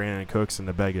basically for Brandon Cooks and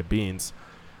a bag of beans,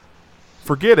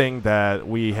 forgetting that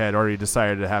we had already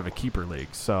decided to have a keeper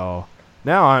league. So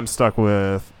now I'm stuck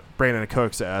with Brandon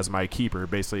Cooks as my keeper,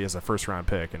 basically as a first-round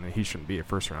pick, and he shouldn't be a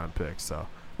first-round pick. So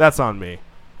that's on me.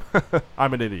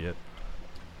 I'm an idiot.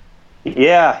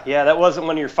 Yeah, that wasn't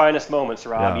one of your finest moments,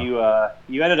 Rob. Yeah.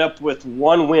 You ended up with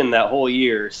one win that whole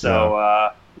year.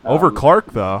 So over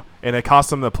Clark though, and it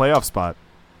cost him the playoff spot.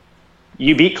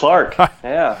 You beat Clark.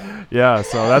 Yeah. Yeah,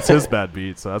 so that's his bad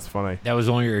beat. So that's funny. That was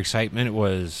only your excitement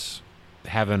was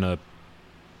having a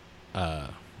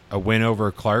win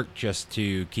over Clark just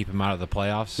to keep him out of the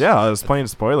playoffs. Yeah, I was playing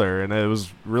spoiler, and it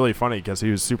was really funny because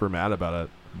he was super mad about it.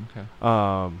 Okay.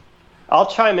 I'll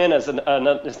chime in as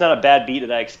it's not a bad beat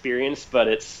that I experienced, but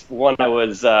it's one I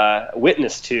was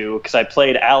witness to because I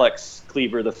played Alex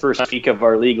Cleaver the first week of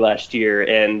our league last year,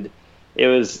 and it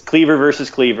was Cleaver versus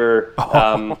Cleaver.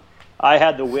 I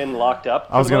had the win locked up.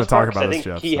 I was going to talk about I this, think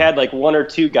Jeff. he had like one or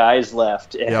two guys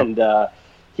left, and I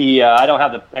don't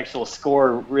have the actual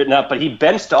score written up, but he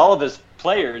benched all of his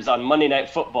players on Monday Night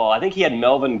Football. I think he had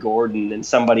Melvin Gordon and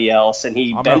somebody else, and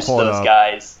he benched those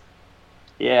guys.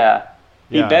 Yeah.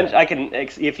 He benched. I can,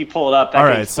 if you pull it up,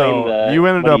 I can explain you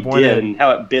ended up winning and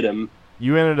how it bit him.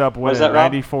 You ended up winning that,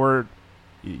 94.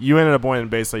 You ended up winning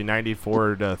basically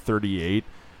 94-38.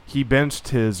 He benched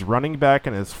his running back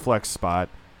in his flex spot.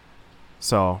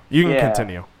 So you can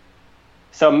continue.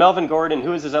 So Melvin Gordon,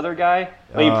 who is his other guy?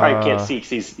 Well, you probably can't see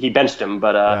because he benched him,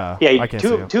 but I can't see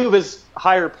him. Two of his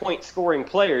higher point scoring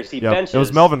players he benches. It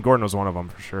was Melvin Gordon was one of them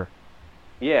for sure.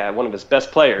 Yeah, one of his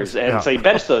best players, and so he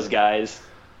benched those guys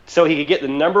so he could get the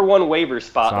 #1 waiver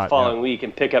spot the following week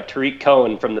and pick up Tariq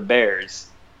Cohen from the Bears.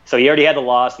 So he already had the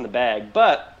loss in the bag,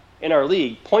 but in our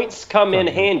league, points come in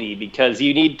handy because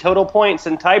you need total points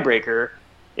and tiebreaker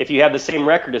if you have the same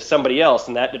record as somebody else,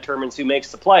 and that determines who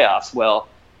makes the playoffs. Well,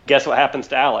 guess what happens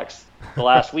to Alex? The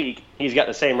last week, he's got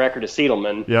the same record as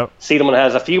Siedelman. Yep. Siedelman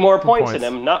has a few more points in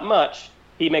him, not much.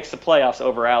 He makes the playoffs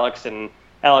over Alex, and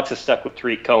Alex is stuck with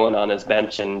Tariq Cohen on his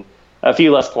bench and a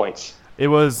few less points. It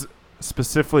was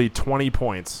specifically 20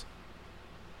 points.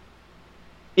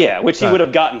 Yeah, which he would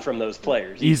have gotten from those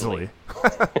players easily.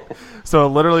 So it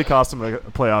literally cost him a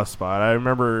playoff spot. I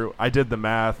remember I did the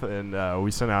math, and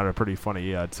we sent out a pretty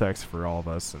funny text for all of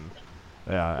us. And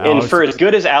and for as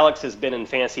good as Alex has been in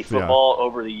fantasy football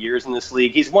over the years in this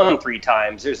league, he's won 3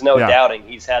 times. There's no doubting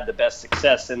he's had the best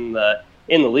success in the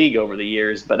league over the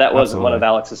years, but that wasn't one of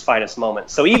Alex's finest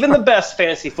moments. So even the best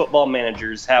fantasy football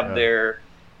managers have their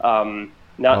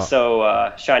not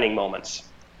so shining moments.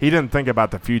 He didn't think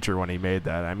about the future when he made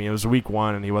that. I mean, it was week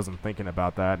 1, and he wasn't thinking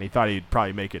about that, and he thought he'd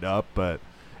probably make it up, but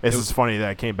it's just funny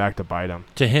that it came back to bite him.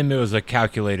 To him, it was a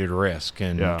calculated risk,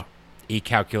 and he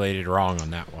calculated wrong on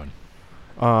that one.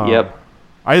 Yep.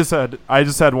 I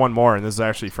just had one more, and this is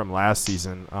actually from last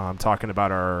season. Talking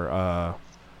about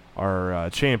our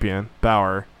champion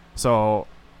Bauer. So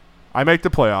I make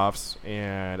the playoffs,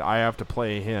 and I have to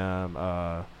play him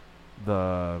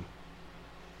the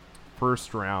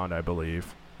first round, I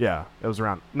believe. Yeah, it was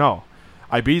around. No,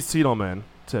 I beat Siedelman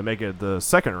to make it the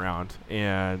second round,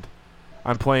 and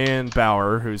I'm playing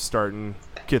Bauer, who's starting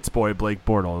Kit's boy Blake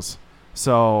Bortles.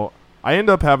 So I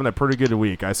end up having a pretty good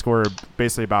week. I scored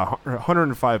basically about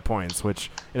 105 points,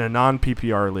 which in a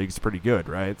non-PPR league is pretty good,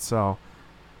 right? So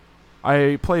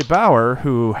I play Bauer,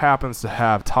 who happens to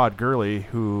have Todd Gurley,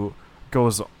 who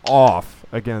goes off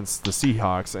against the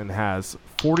Seahawks and has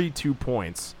 42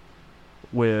 points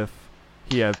with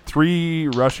he had 3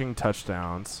 rushing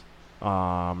touchdowns.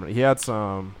 He had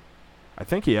some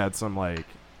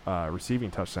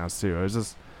receiving touchdowns too. It was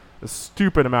just a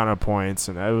stupid amount of points,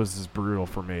 and it was just brutal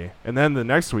for me. And then the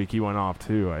next week he went off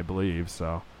too, I believe.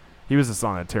 So he was just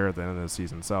on a tear at the end of the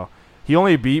season. So he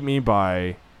only beat me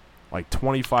by like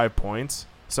 25 points.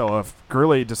 So if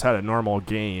Gurley just had a normal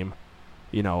game,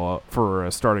 for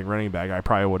a starting running back, I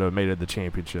probably would have made it the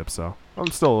championship. So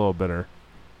I'm still a little bitter.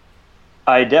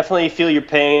 I definitely feel your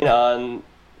pain on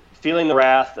feeling the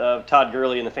wrath of Todd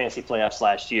Gurley in the fantasy playoffs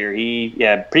last year.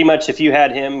 Pretty much if you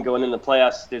had him going in the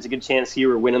playoffs, there's a good chance you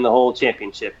were winning the whole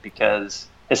championship, because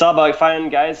it's all about finding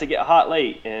guys that get hot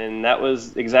late, and that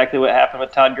was exactly what happened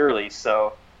with Todd Gurley.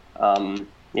 So,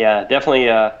 definitely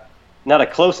not a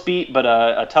close beat, but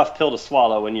a tough pill to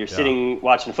swallow when you're sitting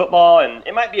watching football, and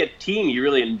it might be a team you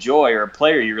really enjoy or a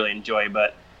player you really enjoy,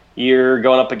 but you're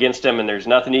going up against him, and there's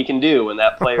nothing he can do when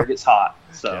that player gets hot.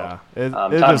 So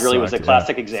Todd Gurley was a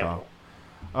classic example.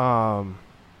 So,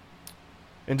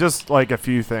 and just like a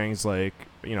few things,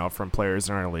 from players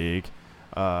in our league,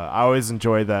 I always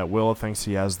enjoy that Will thinks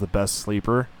he has the best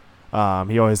sleeper. He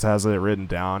always has it written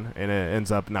down, and it ends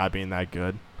up not being that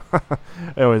good.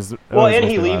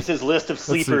 He leaves his list of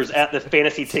sleepers at the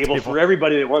fantasy table for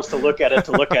everybody that wants to look at it.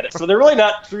 So they're really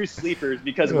not true sleepers,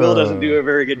 because Will doesn't do a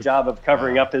very good job of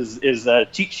covering up his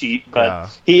cheat sheet, but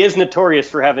he is notorious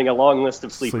for having a long list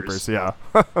of sleepers. Yeah.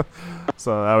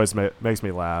 So that always makes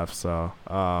me laugh. So,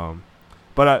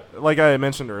 but like I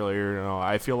mentioned earlier,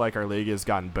 I feel like our league has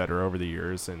gotten better over the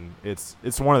years, and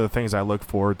it's one of the things I look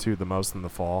forward to the most in the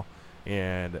fall,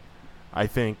 and I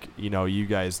think, you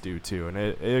guys do too. And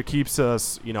it keeps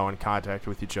us, in contact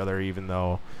with each other, even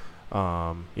though,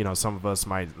 some of us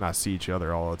might not see each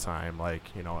other all the time, like,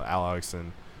 Alex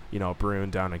and,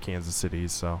 Brune down in Kansas City.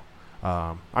 So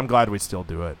I'm glad we still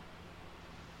do it.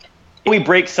 We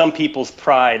break some people's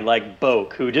pride, like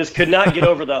Boak, who just could not get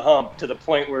over the hump to the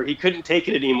point where he couldn't take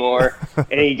it anymore,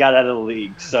 and he got out of the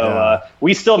league. So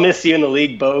we still miss you in the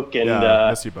league, Boak,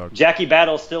 and miss you, Boak. Jackie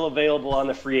Battle's still available on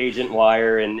the free agent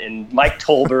wire, and Mike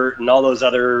Tolbert and all those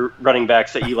other running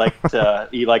backs that you like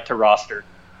to roster.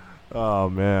 Oh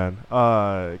man,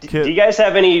 do you guys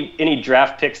have any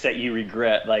draft picks that you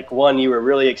regret? Like one you were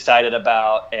really excited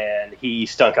about and he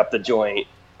stunk up the joint,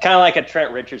 kind of like a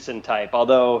Trent Richardson type,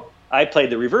 although I played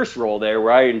the reverse role there,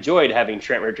 where I enjoyed having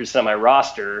Trent Richardson on my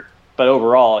roster, but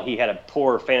overall he had a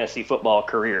poor fantasy football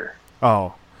career.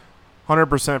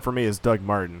 100% for me is Doug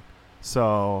Martin.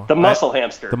 So the muscle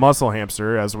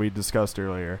hamster, as we discussed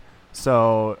earlier.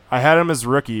 So I had him his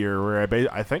rookie year, where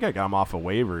I think I got him off of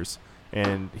waivers,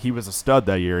 and he was a stud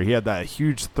that year. He had that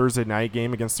huge Thursday night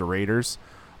game against the Raiders,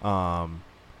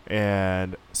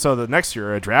 and so the next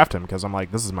year I draft him because I'm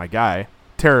like, this is my guy.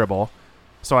 Terrible.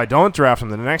 So I don't draft him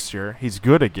the next year. He's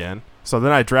good again. So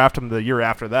then I draft him the year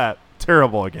after that.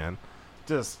 Terrible again.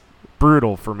 Just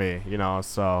brutal for me,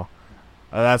 So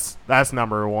that's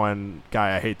number one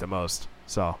guy I hate the most.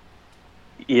 So.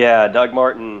 Yeah, Doug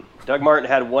Martin. Doug Martin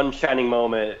had one shining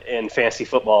moment in fantasy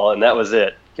football, and that was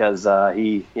it. Because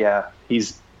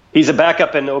he's a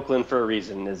backup in Oakland for a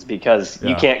reason. Is because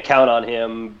you can't count on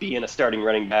him being a starting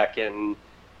running back and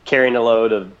carrying the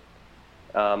load of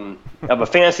a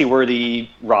fantasy-worthy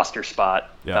roster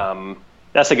spot. Yeah.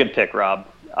 That's a good pick, Rob.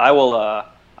 I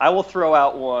will throw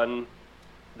out one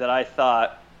that I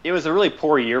thought it was a really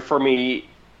poor year for me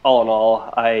all in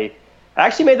all. I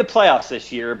actually made the playoffs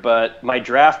this year, but my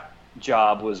draft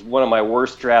job was one of my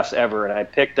worst drafts ever, and I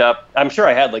picked up, I'm sure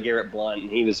I had LeGarrette Blount,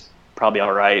 and he was probably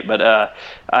all right, but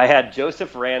I had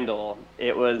Joseph Randle.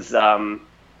 It was the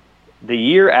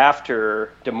year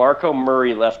after DeMarco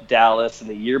Murray left Dallas, and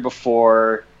the year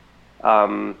before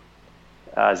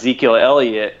Ezekiel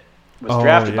Elliott was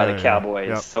drafted by the Cowboys.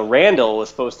 Yep. So Randall was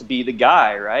supposed to be the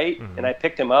guy, right? Mm-hmm. And I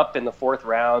picked him up in the 4th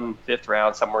round, 5th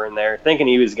round, somewhere in there, thinking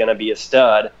he was going to be a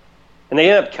stud. And they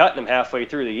ended up cutting him halfway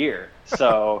through the year.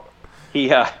 So he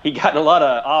got in a lot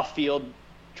of off-field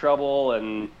trouble,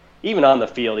 and even on the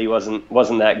field he wasn't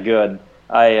that good.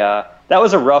 That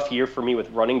was a rough year for me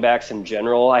with running backs in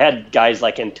general. I had guys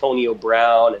like Antonio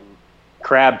Brown and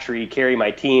Crabtree carry my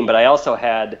team, but I also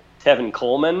had Tevin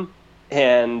Coleman,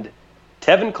 and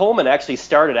Tevin Coleman actually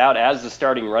started out as the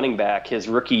starting running back his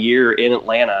rookie year in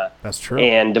Atlanta. That's true.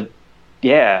 And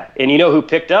and you know who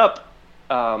picked up?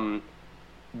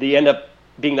 They end up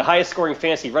being the highest scoring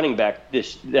fantasy running back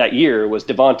that year was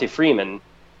Devontae Freeman.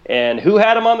 And who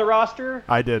had him on the roster?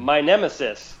 I did. My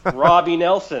nemesis, Robbie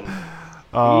Nelson.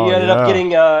 Oh, he ended up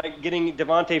getting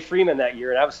Devontae Freeman that year,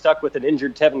 and I was stuck with an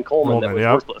injured Tevin Coleman that was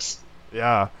worthless.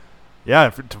 Yeah. Yeah,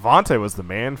 Devontae was the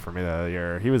man for me that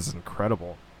year. He was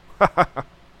incredible.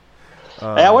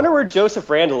 I wonder where Joseph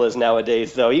Randle is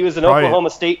nowadays, though. He was an Oklahoma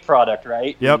State product,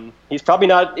 right? Yep. And he's probably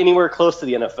not anywhere close to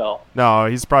the NFL. No,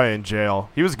 he's probably in jail.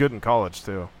 He was good in college,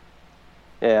 too.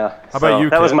 Yeah. How about you,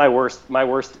 That Kit? was my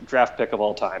worst draft pick of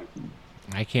all time.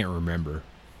 I can't remember.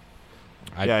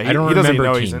 I he don't doesn't remember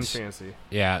know teams. he's in fantasy.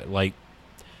 Yeah, like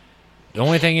the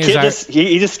only thing is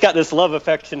he just got this love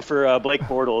affection for Blake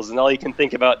Bortles, and all he can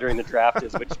think about during the draft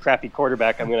is which crappy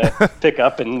quarterback I'm going to pick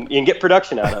up and get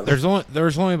production out of.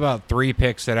 There's only about 3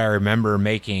 picks that I remember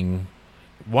making.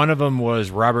 One of them was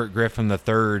Robert Griffin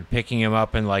III, picking him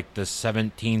up in like the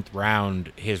 17th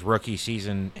round his rookie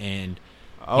season, and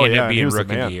he ended up being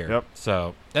rookie of the year. Yep.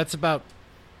 So that's about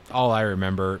all I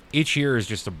remember. Each year is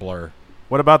just a blur.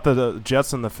 What about the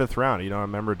Jets in the 5th round? You don't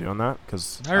remember doing that?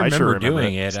 Because I remember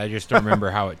doing it. I just don't remember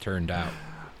how it turned out.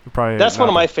 That's one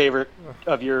of my favorite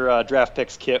of your draft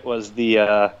picks, Kit. Was the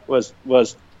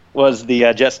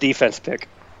Jets defense pick.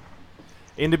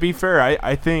 And to be fair,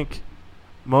 I think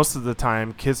most of the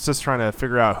time Kit's just trying to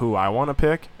figure out who I want to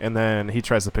pick, and then he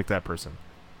tries to pick that person.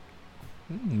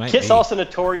 Kit's also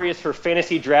notorious for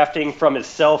fantasy drafting from his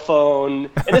cell phone,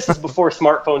 and this is before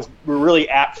smartphones were really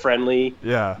app friendly.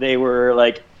 Yeah, they were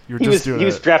like he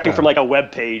was drafting from like a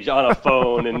web page on a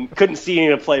phone and couldn't see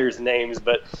any of the players' names.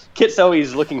 But Kit's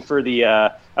always looking for the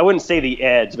I wouldn't say the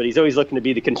edge, but he's always looking to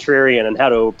be the contrarian on how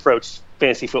to approach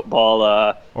fantasy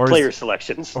football player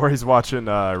selections. Or he's watching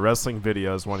wrestling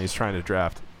videos when he's trying to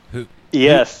draft.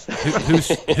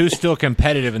 Who's still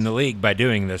competitive in the league by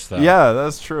doing this, though? Yeah,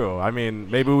 that's true. I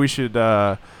mean, maybe we should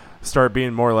start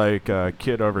being more like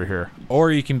Kid over here.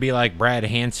 Or you can be like Brad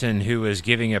Hansen, who is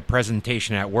giving a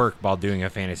presentation at work while doing a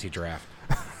fantasy draft.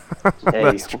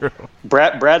 That's true.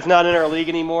 Brad's not in our league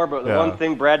anymore, but the one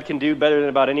thing Brad can do better than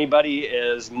about anybody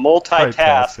is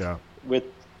multitask with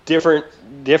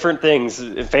different things.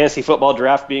 Fantasy football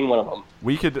draft being one of them.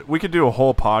 We could do a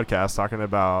whole podcast talking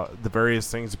about the various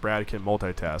things Brad can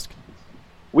multitask.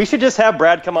 We should just have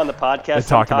Brad come on the podcast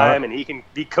sometime, and he can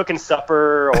be cooking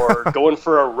supper or going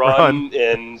for a run,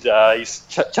 and he's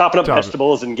chopping up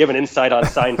vegetables and giving insight on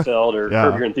Seinfeld or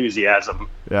Curb Your Enthusiasm.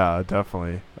 Yeah,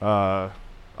 definitely. All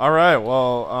right.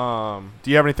 Well, do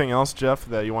you have anything else, Jeff,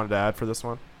 that you wanted to add for this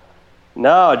one?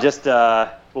 No, just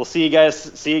we'll see you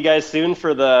guys soon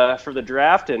for the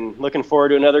draft, and looking forward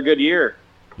to another good year.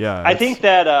 Yeah, I think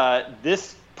that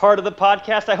this part of the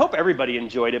podcast, I hope everybody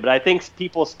enjoyed it, but I think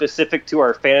people specific to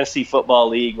our fantasy football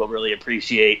league will really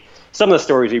appreciate some of the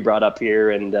stories we brought up here.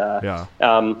 And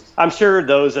I'm sure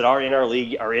those that are in our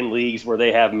league are in leagues where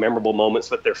they have memorable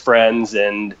moments with their friends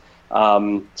and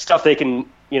stuff they can,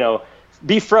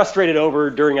 be frustrated over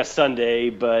during a Sunday,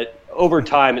 but over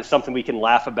time it's something we can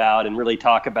laugh about and really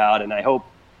talk about. And I hope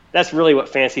that's really what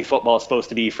fantasy football is supposed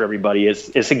to be for everybody.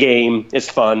 It's a game, it's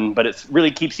fun, but it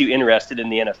really keeps you interested in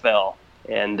the NFL.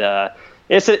 And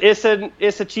it's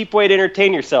a cheap way to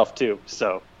entertain yourself too.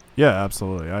 So yeah,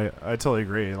 absolutely. I totally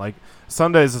agree. Like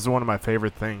Sundays is one of my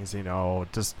favorite things.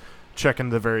 Just checking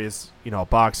the various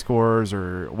box scores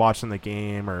or watching the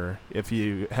game, or if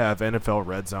you have NFL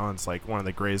Red Zone, it's like one of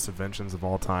the greatest inventions of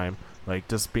all time. Like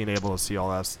just being able to see all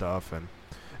that stuff, and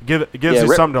it gives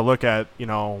you something to look at.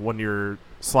 When you're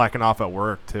slacking off at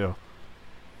work too.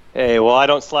 Hey, well, I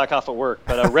don't slack off at work,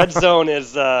 but Red Zone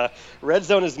is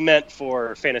meant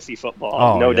for fantasy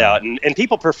football, no doubt. And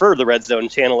people prefer the Red Zone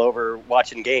channel over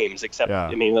watching games, except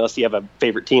I mean, unless you have a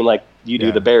favorite team like you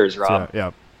do, the Bears, Rob.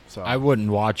 So I wouldn't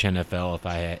watch NFL if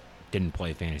I didn't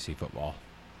play fantasy football.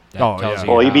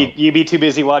 Well, you'd be too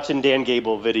busy watching Dan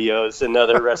Gable videos and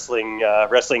other wrestling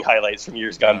highlights from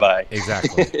years gone by.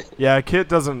 Exactly. Yeah, Kit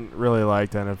doesn't really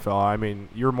like the NFL. I mean,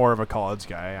 you're more of a college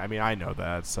guy. I mean, I know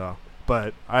that. So,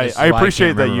 but I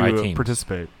appreciate that you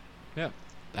participate. Yeah,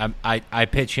 I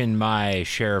pitch in my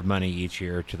share of money each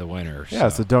year to the winner. Yeah,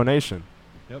 it's a donation.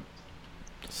 Yep.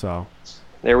 So.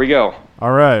 There we go.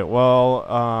 All right.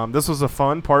 Well, this was a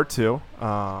fun part 2.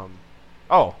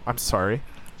 I'm sorry.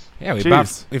 Yeah,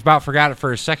 we about forgot it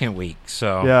for a second week.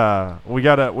 So yeah, we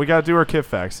gotta do our kit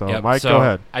fact. So Mike, go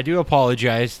ahead. I do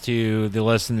apologize to the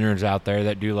listeners out there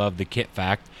that do love the kit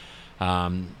fact.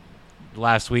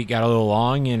 Last week got a little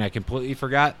long, and I completely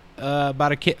forgot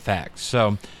about a kit fact.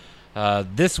 So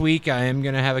this week I am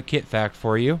gonna have a kit fact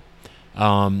for you.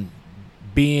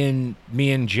 Being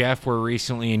me and Jeff were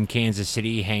recently in Kansas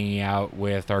City hanging out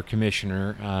with our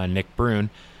commissioner Nick Brune.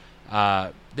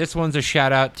 This one's a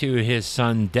shout out to his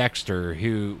son Dexter,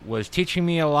 who was teaching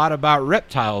me a lot about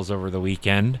reptiles over the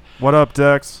weekend. What up,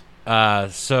 Dex?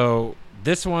 So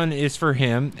this one is for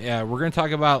him. We're going to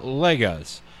talk about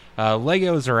Legas.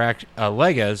 Legas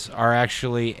are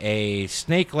actually a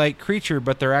snake-like creature,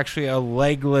 but they're actually a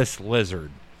legless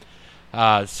lizard.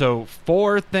 So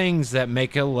 4 things that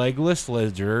make a legless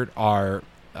lizard are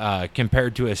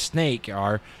compared to a snake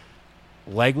are: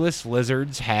 legless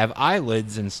lizards have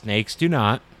eyelids and snakes do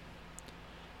not.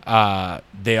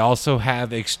 They also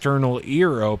have external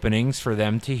ear openings for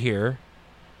them to hear.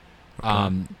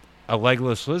 Okay. A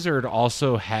legless lizard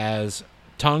also has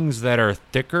tongues that are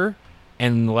thicker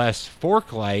and less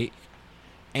fork-like.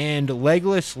 And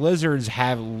legless lizards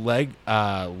have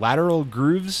lateral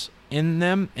grooves in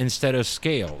them instead of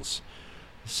scales.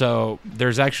 So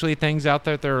there's actually things out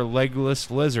there that are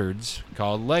legless lizards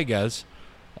called Legas.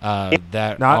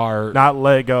 That are not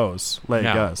Legos.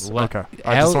 Legas. Okay.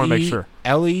 I just want to make sure.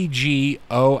 Legolas.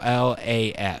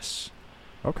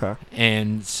 Okay.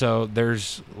 And so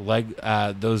there's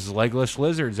those legless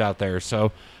lizards out there.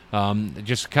 So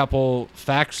just a couple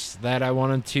facts that I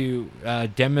wanted to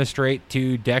demonstrate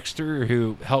to Dexter,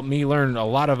 who helped me learn a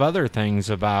lot of other things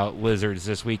about lizards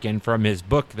this weekend from his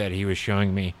book that he was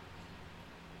showing me.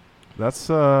 That's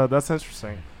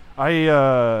interesting.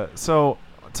 So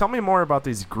tell me more about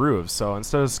these grooves. So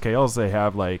instead of scales, they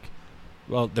have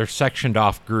they're sectioned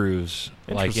off grooves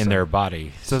like in their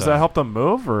body. So does that help them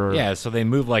move, or? Yeah, so they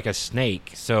move like a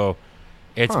snake. So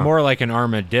it's more like an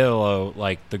armadillo,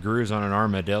 like the grooves on an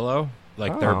armadillo,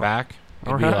 like their back.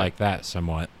 It'd be like that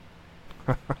somewhat.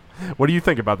 What do you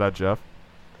think about that, Jeff?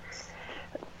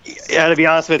 Yeah, to be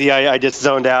honest with you, I just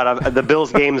zoned out. The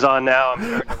Bills game's on now. I'm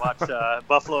starting to watch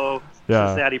Buffalo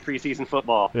Cincinnati preseason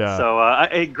football. Yeah.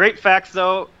 So great facts,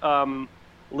 though.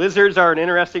 Lizards are an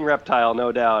interesting reptile,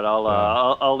 no doubt.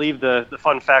 I'll leave the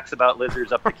fun facts about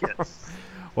lizards up to kids.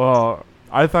 Well,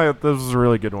 I thought this was a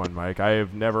really good one, Mike. I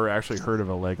have never actually heard of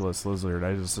a legless lizard.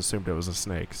 I just assumed it was a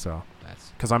snake. So,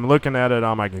 because I'm looking at it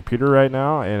on my computer right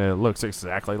now, and it looks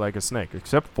exactly like a snake,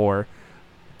 except for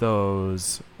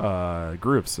those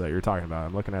groups that you're talking about.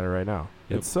 I'm looking at it right now.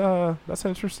 Yep. That's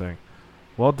interesting.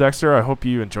 Well, Dexter, I hope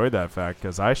you enjoyed that fact,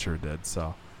 because I sure did.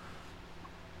 So,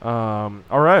 all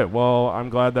right. Well, I'm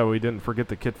glad that we didn't forget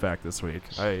the kit fact this week.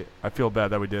 I feel bad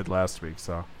that we did last week.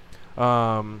 So,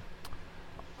 I'm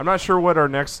not sure what our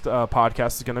next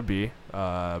podcast is going to be,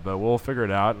 but we'll figure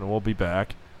it out, and we'll be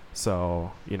back.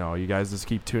 So, you guys just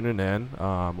keep tuning in.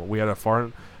 We had a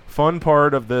fun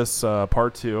part of this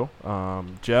part 2.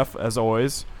 Jeff, as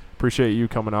always, appreciate you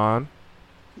coming on.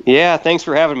 Yeah, thanks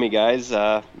for having me, guys.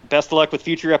 Best of luck with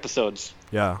future episodes.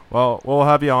 Yeah, well, we'll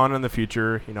have you on in the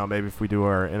future. Maybe if we do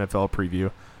our NFL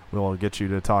preview, we'll get you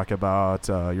to talk about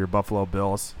your Buffalo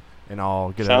Bills, and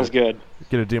I'll get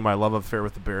to do my love affair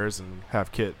with the Bears and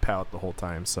have Kit pout the whole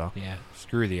time. So yeah,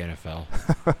 screw the NFL.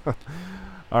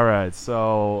 All right,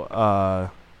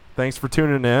 so thanks for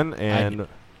tuning in, and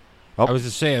I was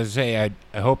to say,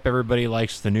 I hope everybody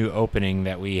likes the new opening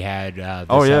that we had this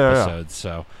episode. Yeah.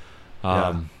 So,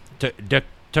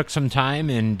 took some time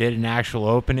and did an actual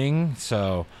opening.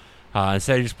 So,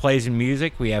 instead of just playing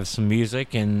music, we have some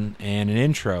music and an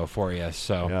intro for you.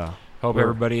 So, hope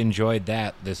everybody enjoyed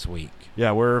that this week.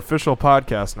 Yeah, we're official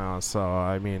podcast now, so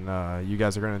I mean, you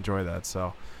guys are going to enjoy that.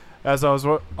 So, as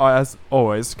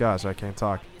always, gosh, I can't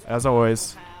talk. As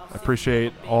always, I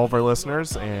appreciate all of our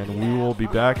listeners, and we will be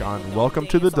back on Welcome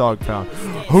to the Dog Pound.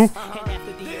 Who?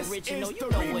 shit, you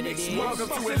know what it is. Welcome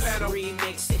to Atlanta.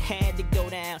 Remix, it had to go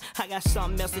down. I got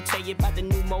something else to tell you about the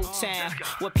new Motown.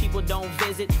 What people don't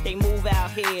visit, they move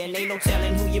out here, and ain't no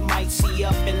telling who you might see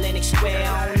up in Lenox Square.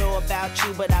 I don't know about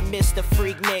you, but I miss the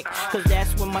Freaknik, cause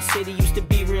that's when my city used to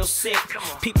be real sick.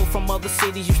 People from other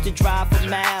cities used to drive for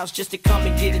miles just to come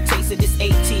and get a taste of this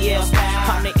ATL.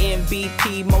 I'm the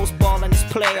MVP, most ballin'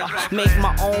 player. Make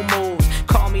my own moves,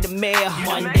 call me the mayor.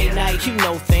 Monday night, you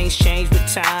know things change with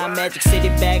time. Magic City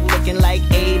back looking like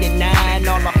 8 and 9.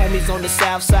 All the homies on the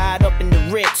south side up in the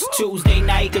Ritz. Tuesday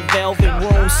night, the Velvet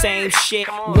Room, same shit.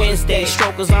 Wednesday,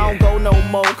 strokers, I don't go no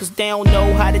more, cause they don't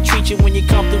know how to treat you when you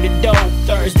come through the door.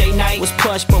 Thursday night was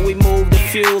plush, but we moved the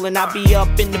fuel, and I be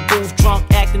up in the booth drunk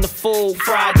acting the fool.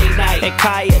 Friday night at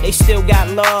Kaya, they still got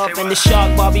love, and the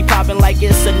Shark Bar be popping like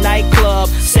it's a nightclub.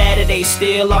 Saturday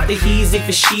still off the Heezy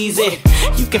for Sheezy.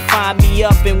 You can find me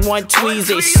up in one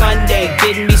Tweezy. Sunday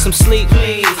getting me some sleep.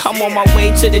 I'm on my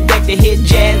way to the deck to hit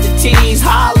Jazz and T's.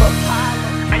 Holla.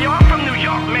 Hey yo, I'm from New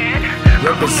York, man.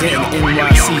 Representing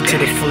NYC to the full.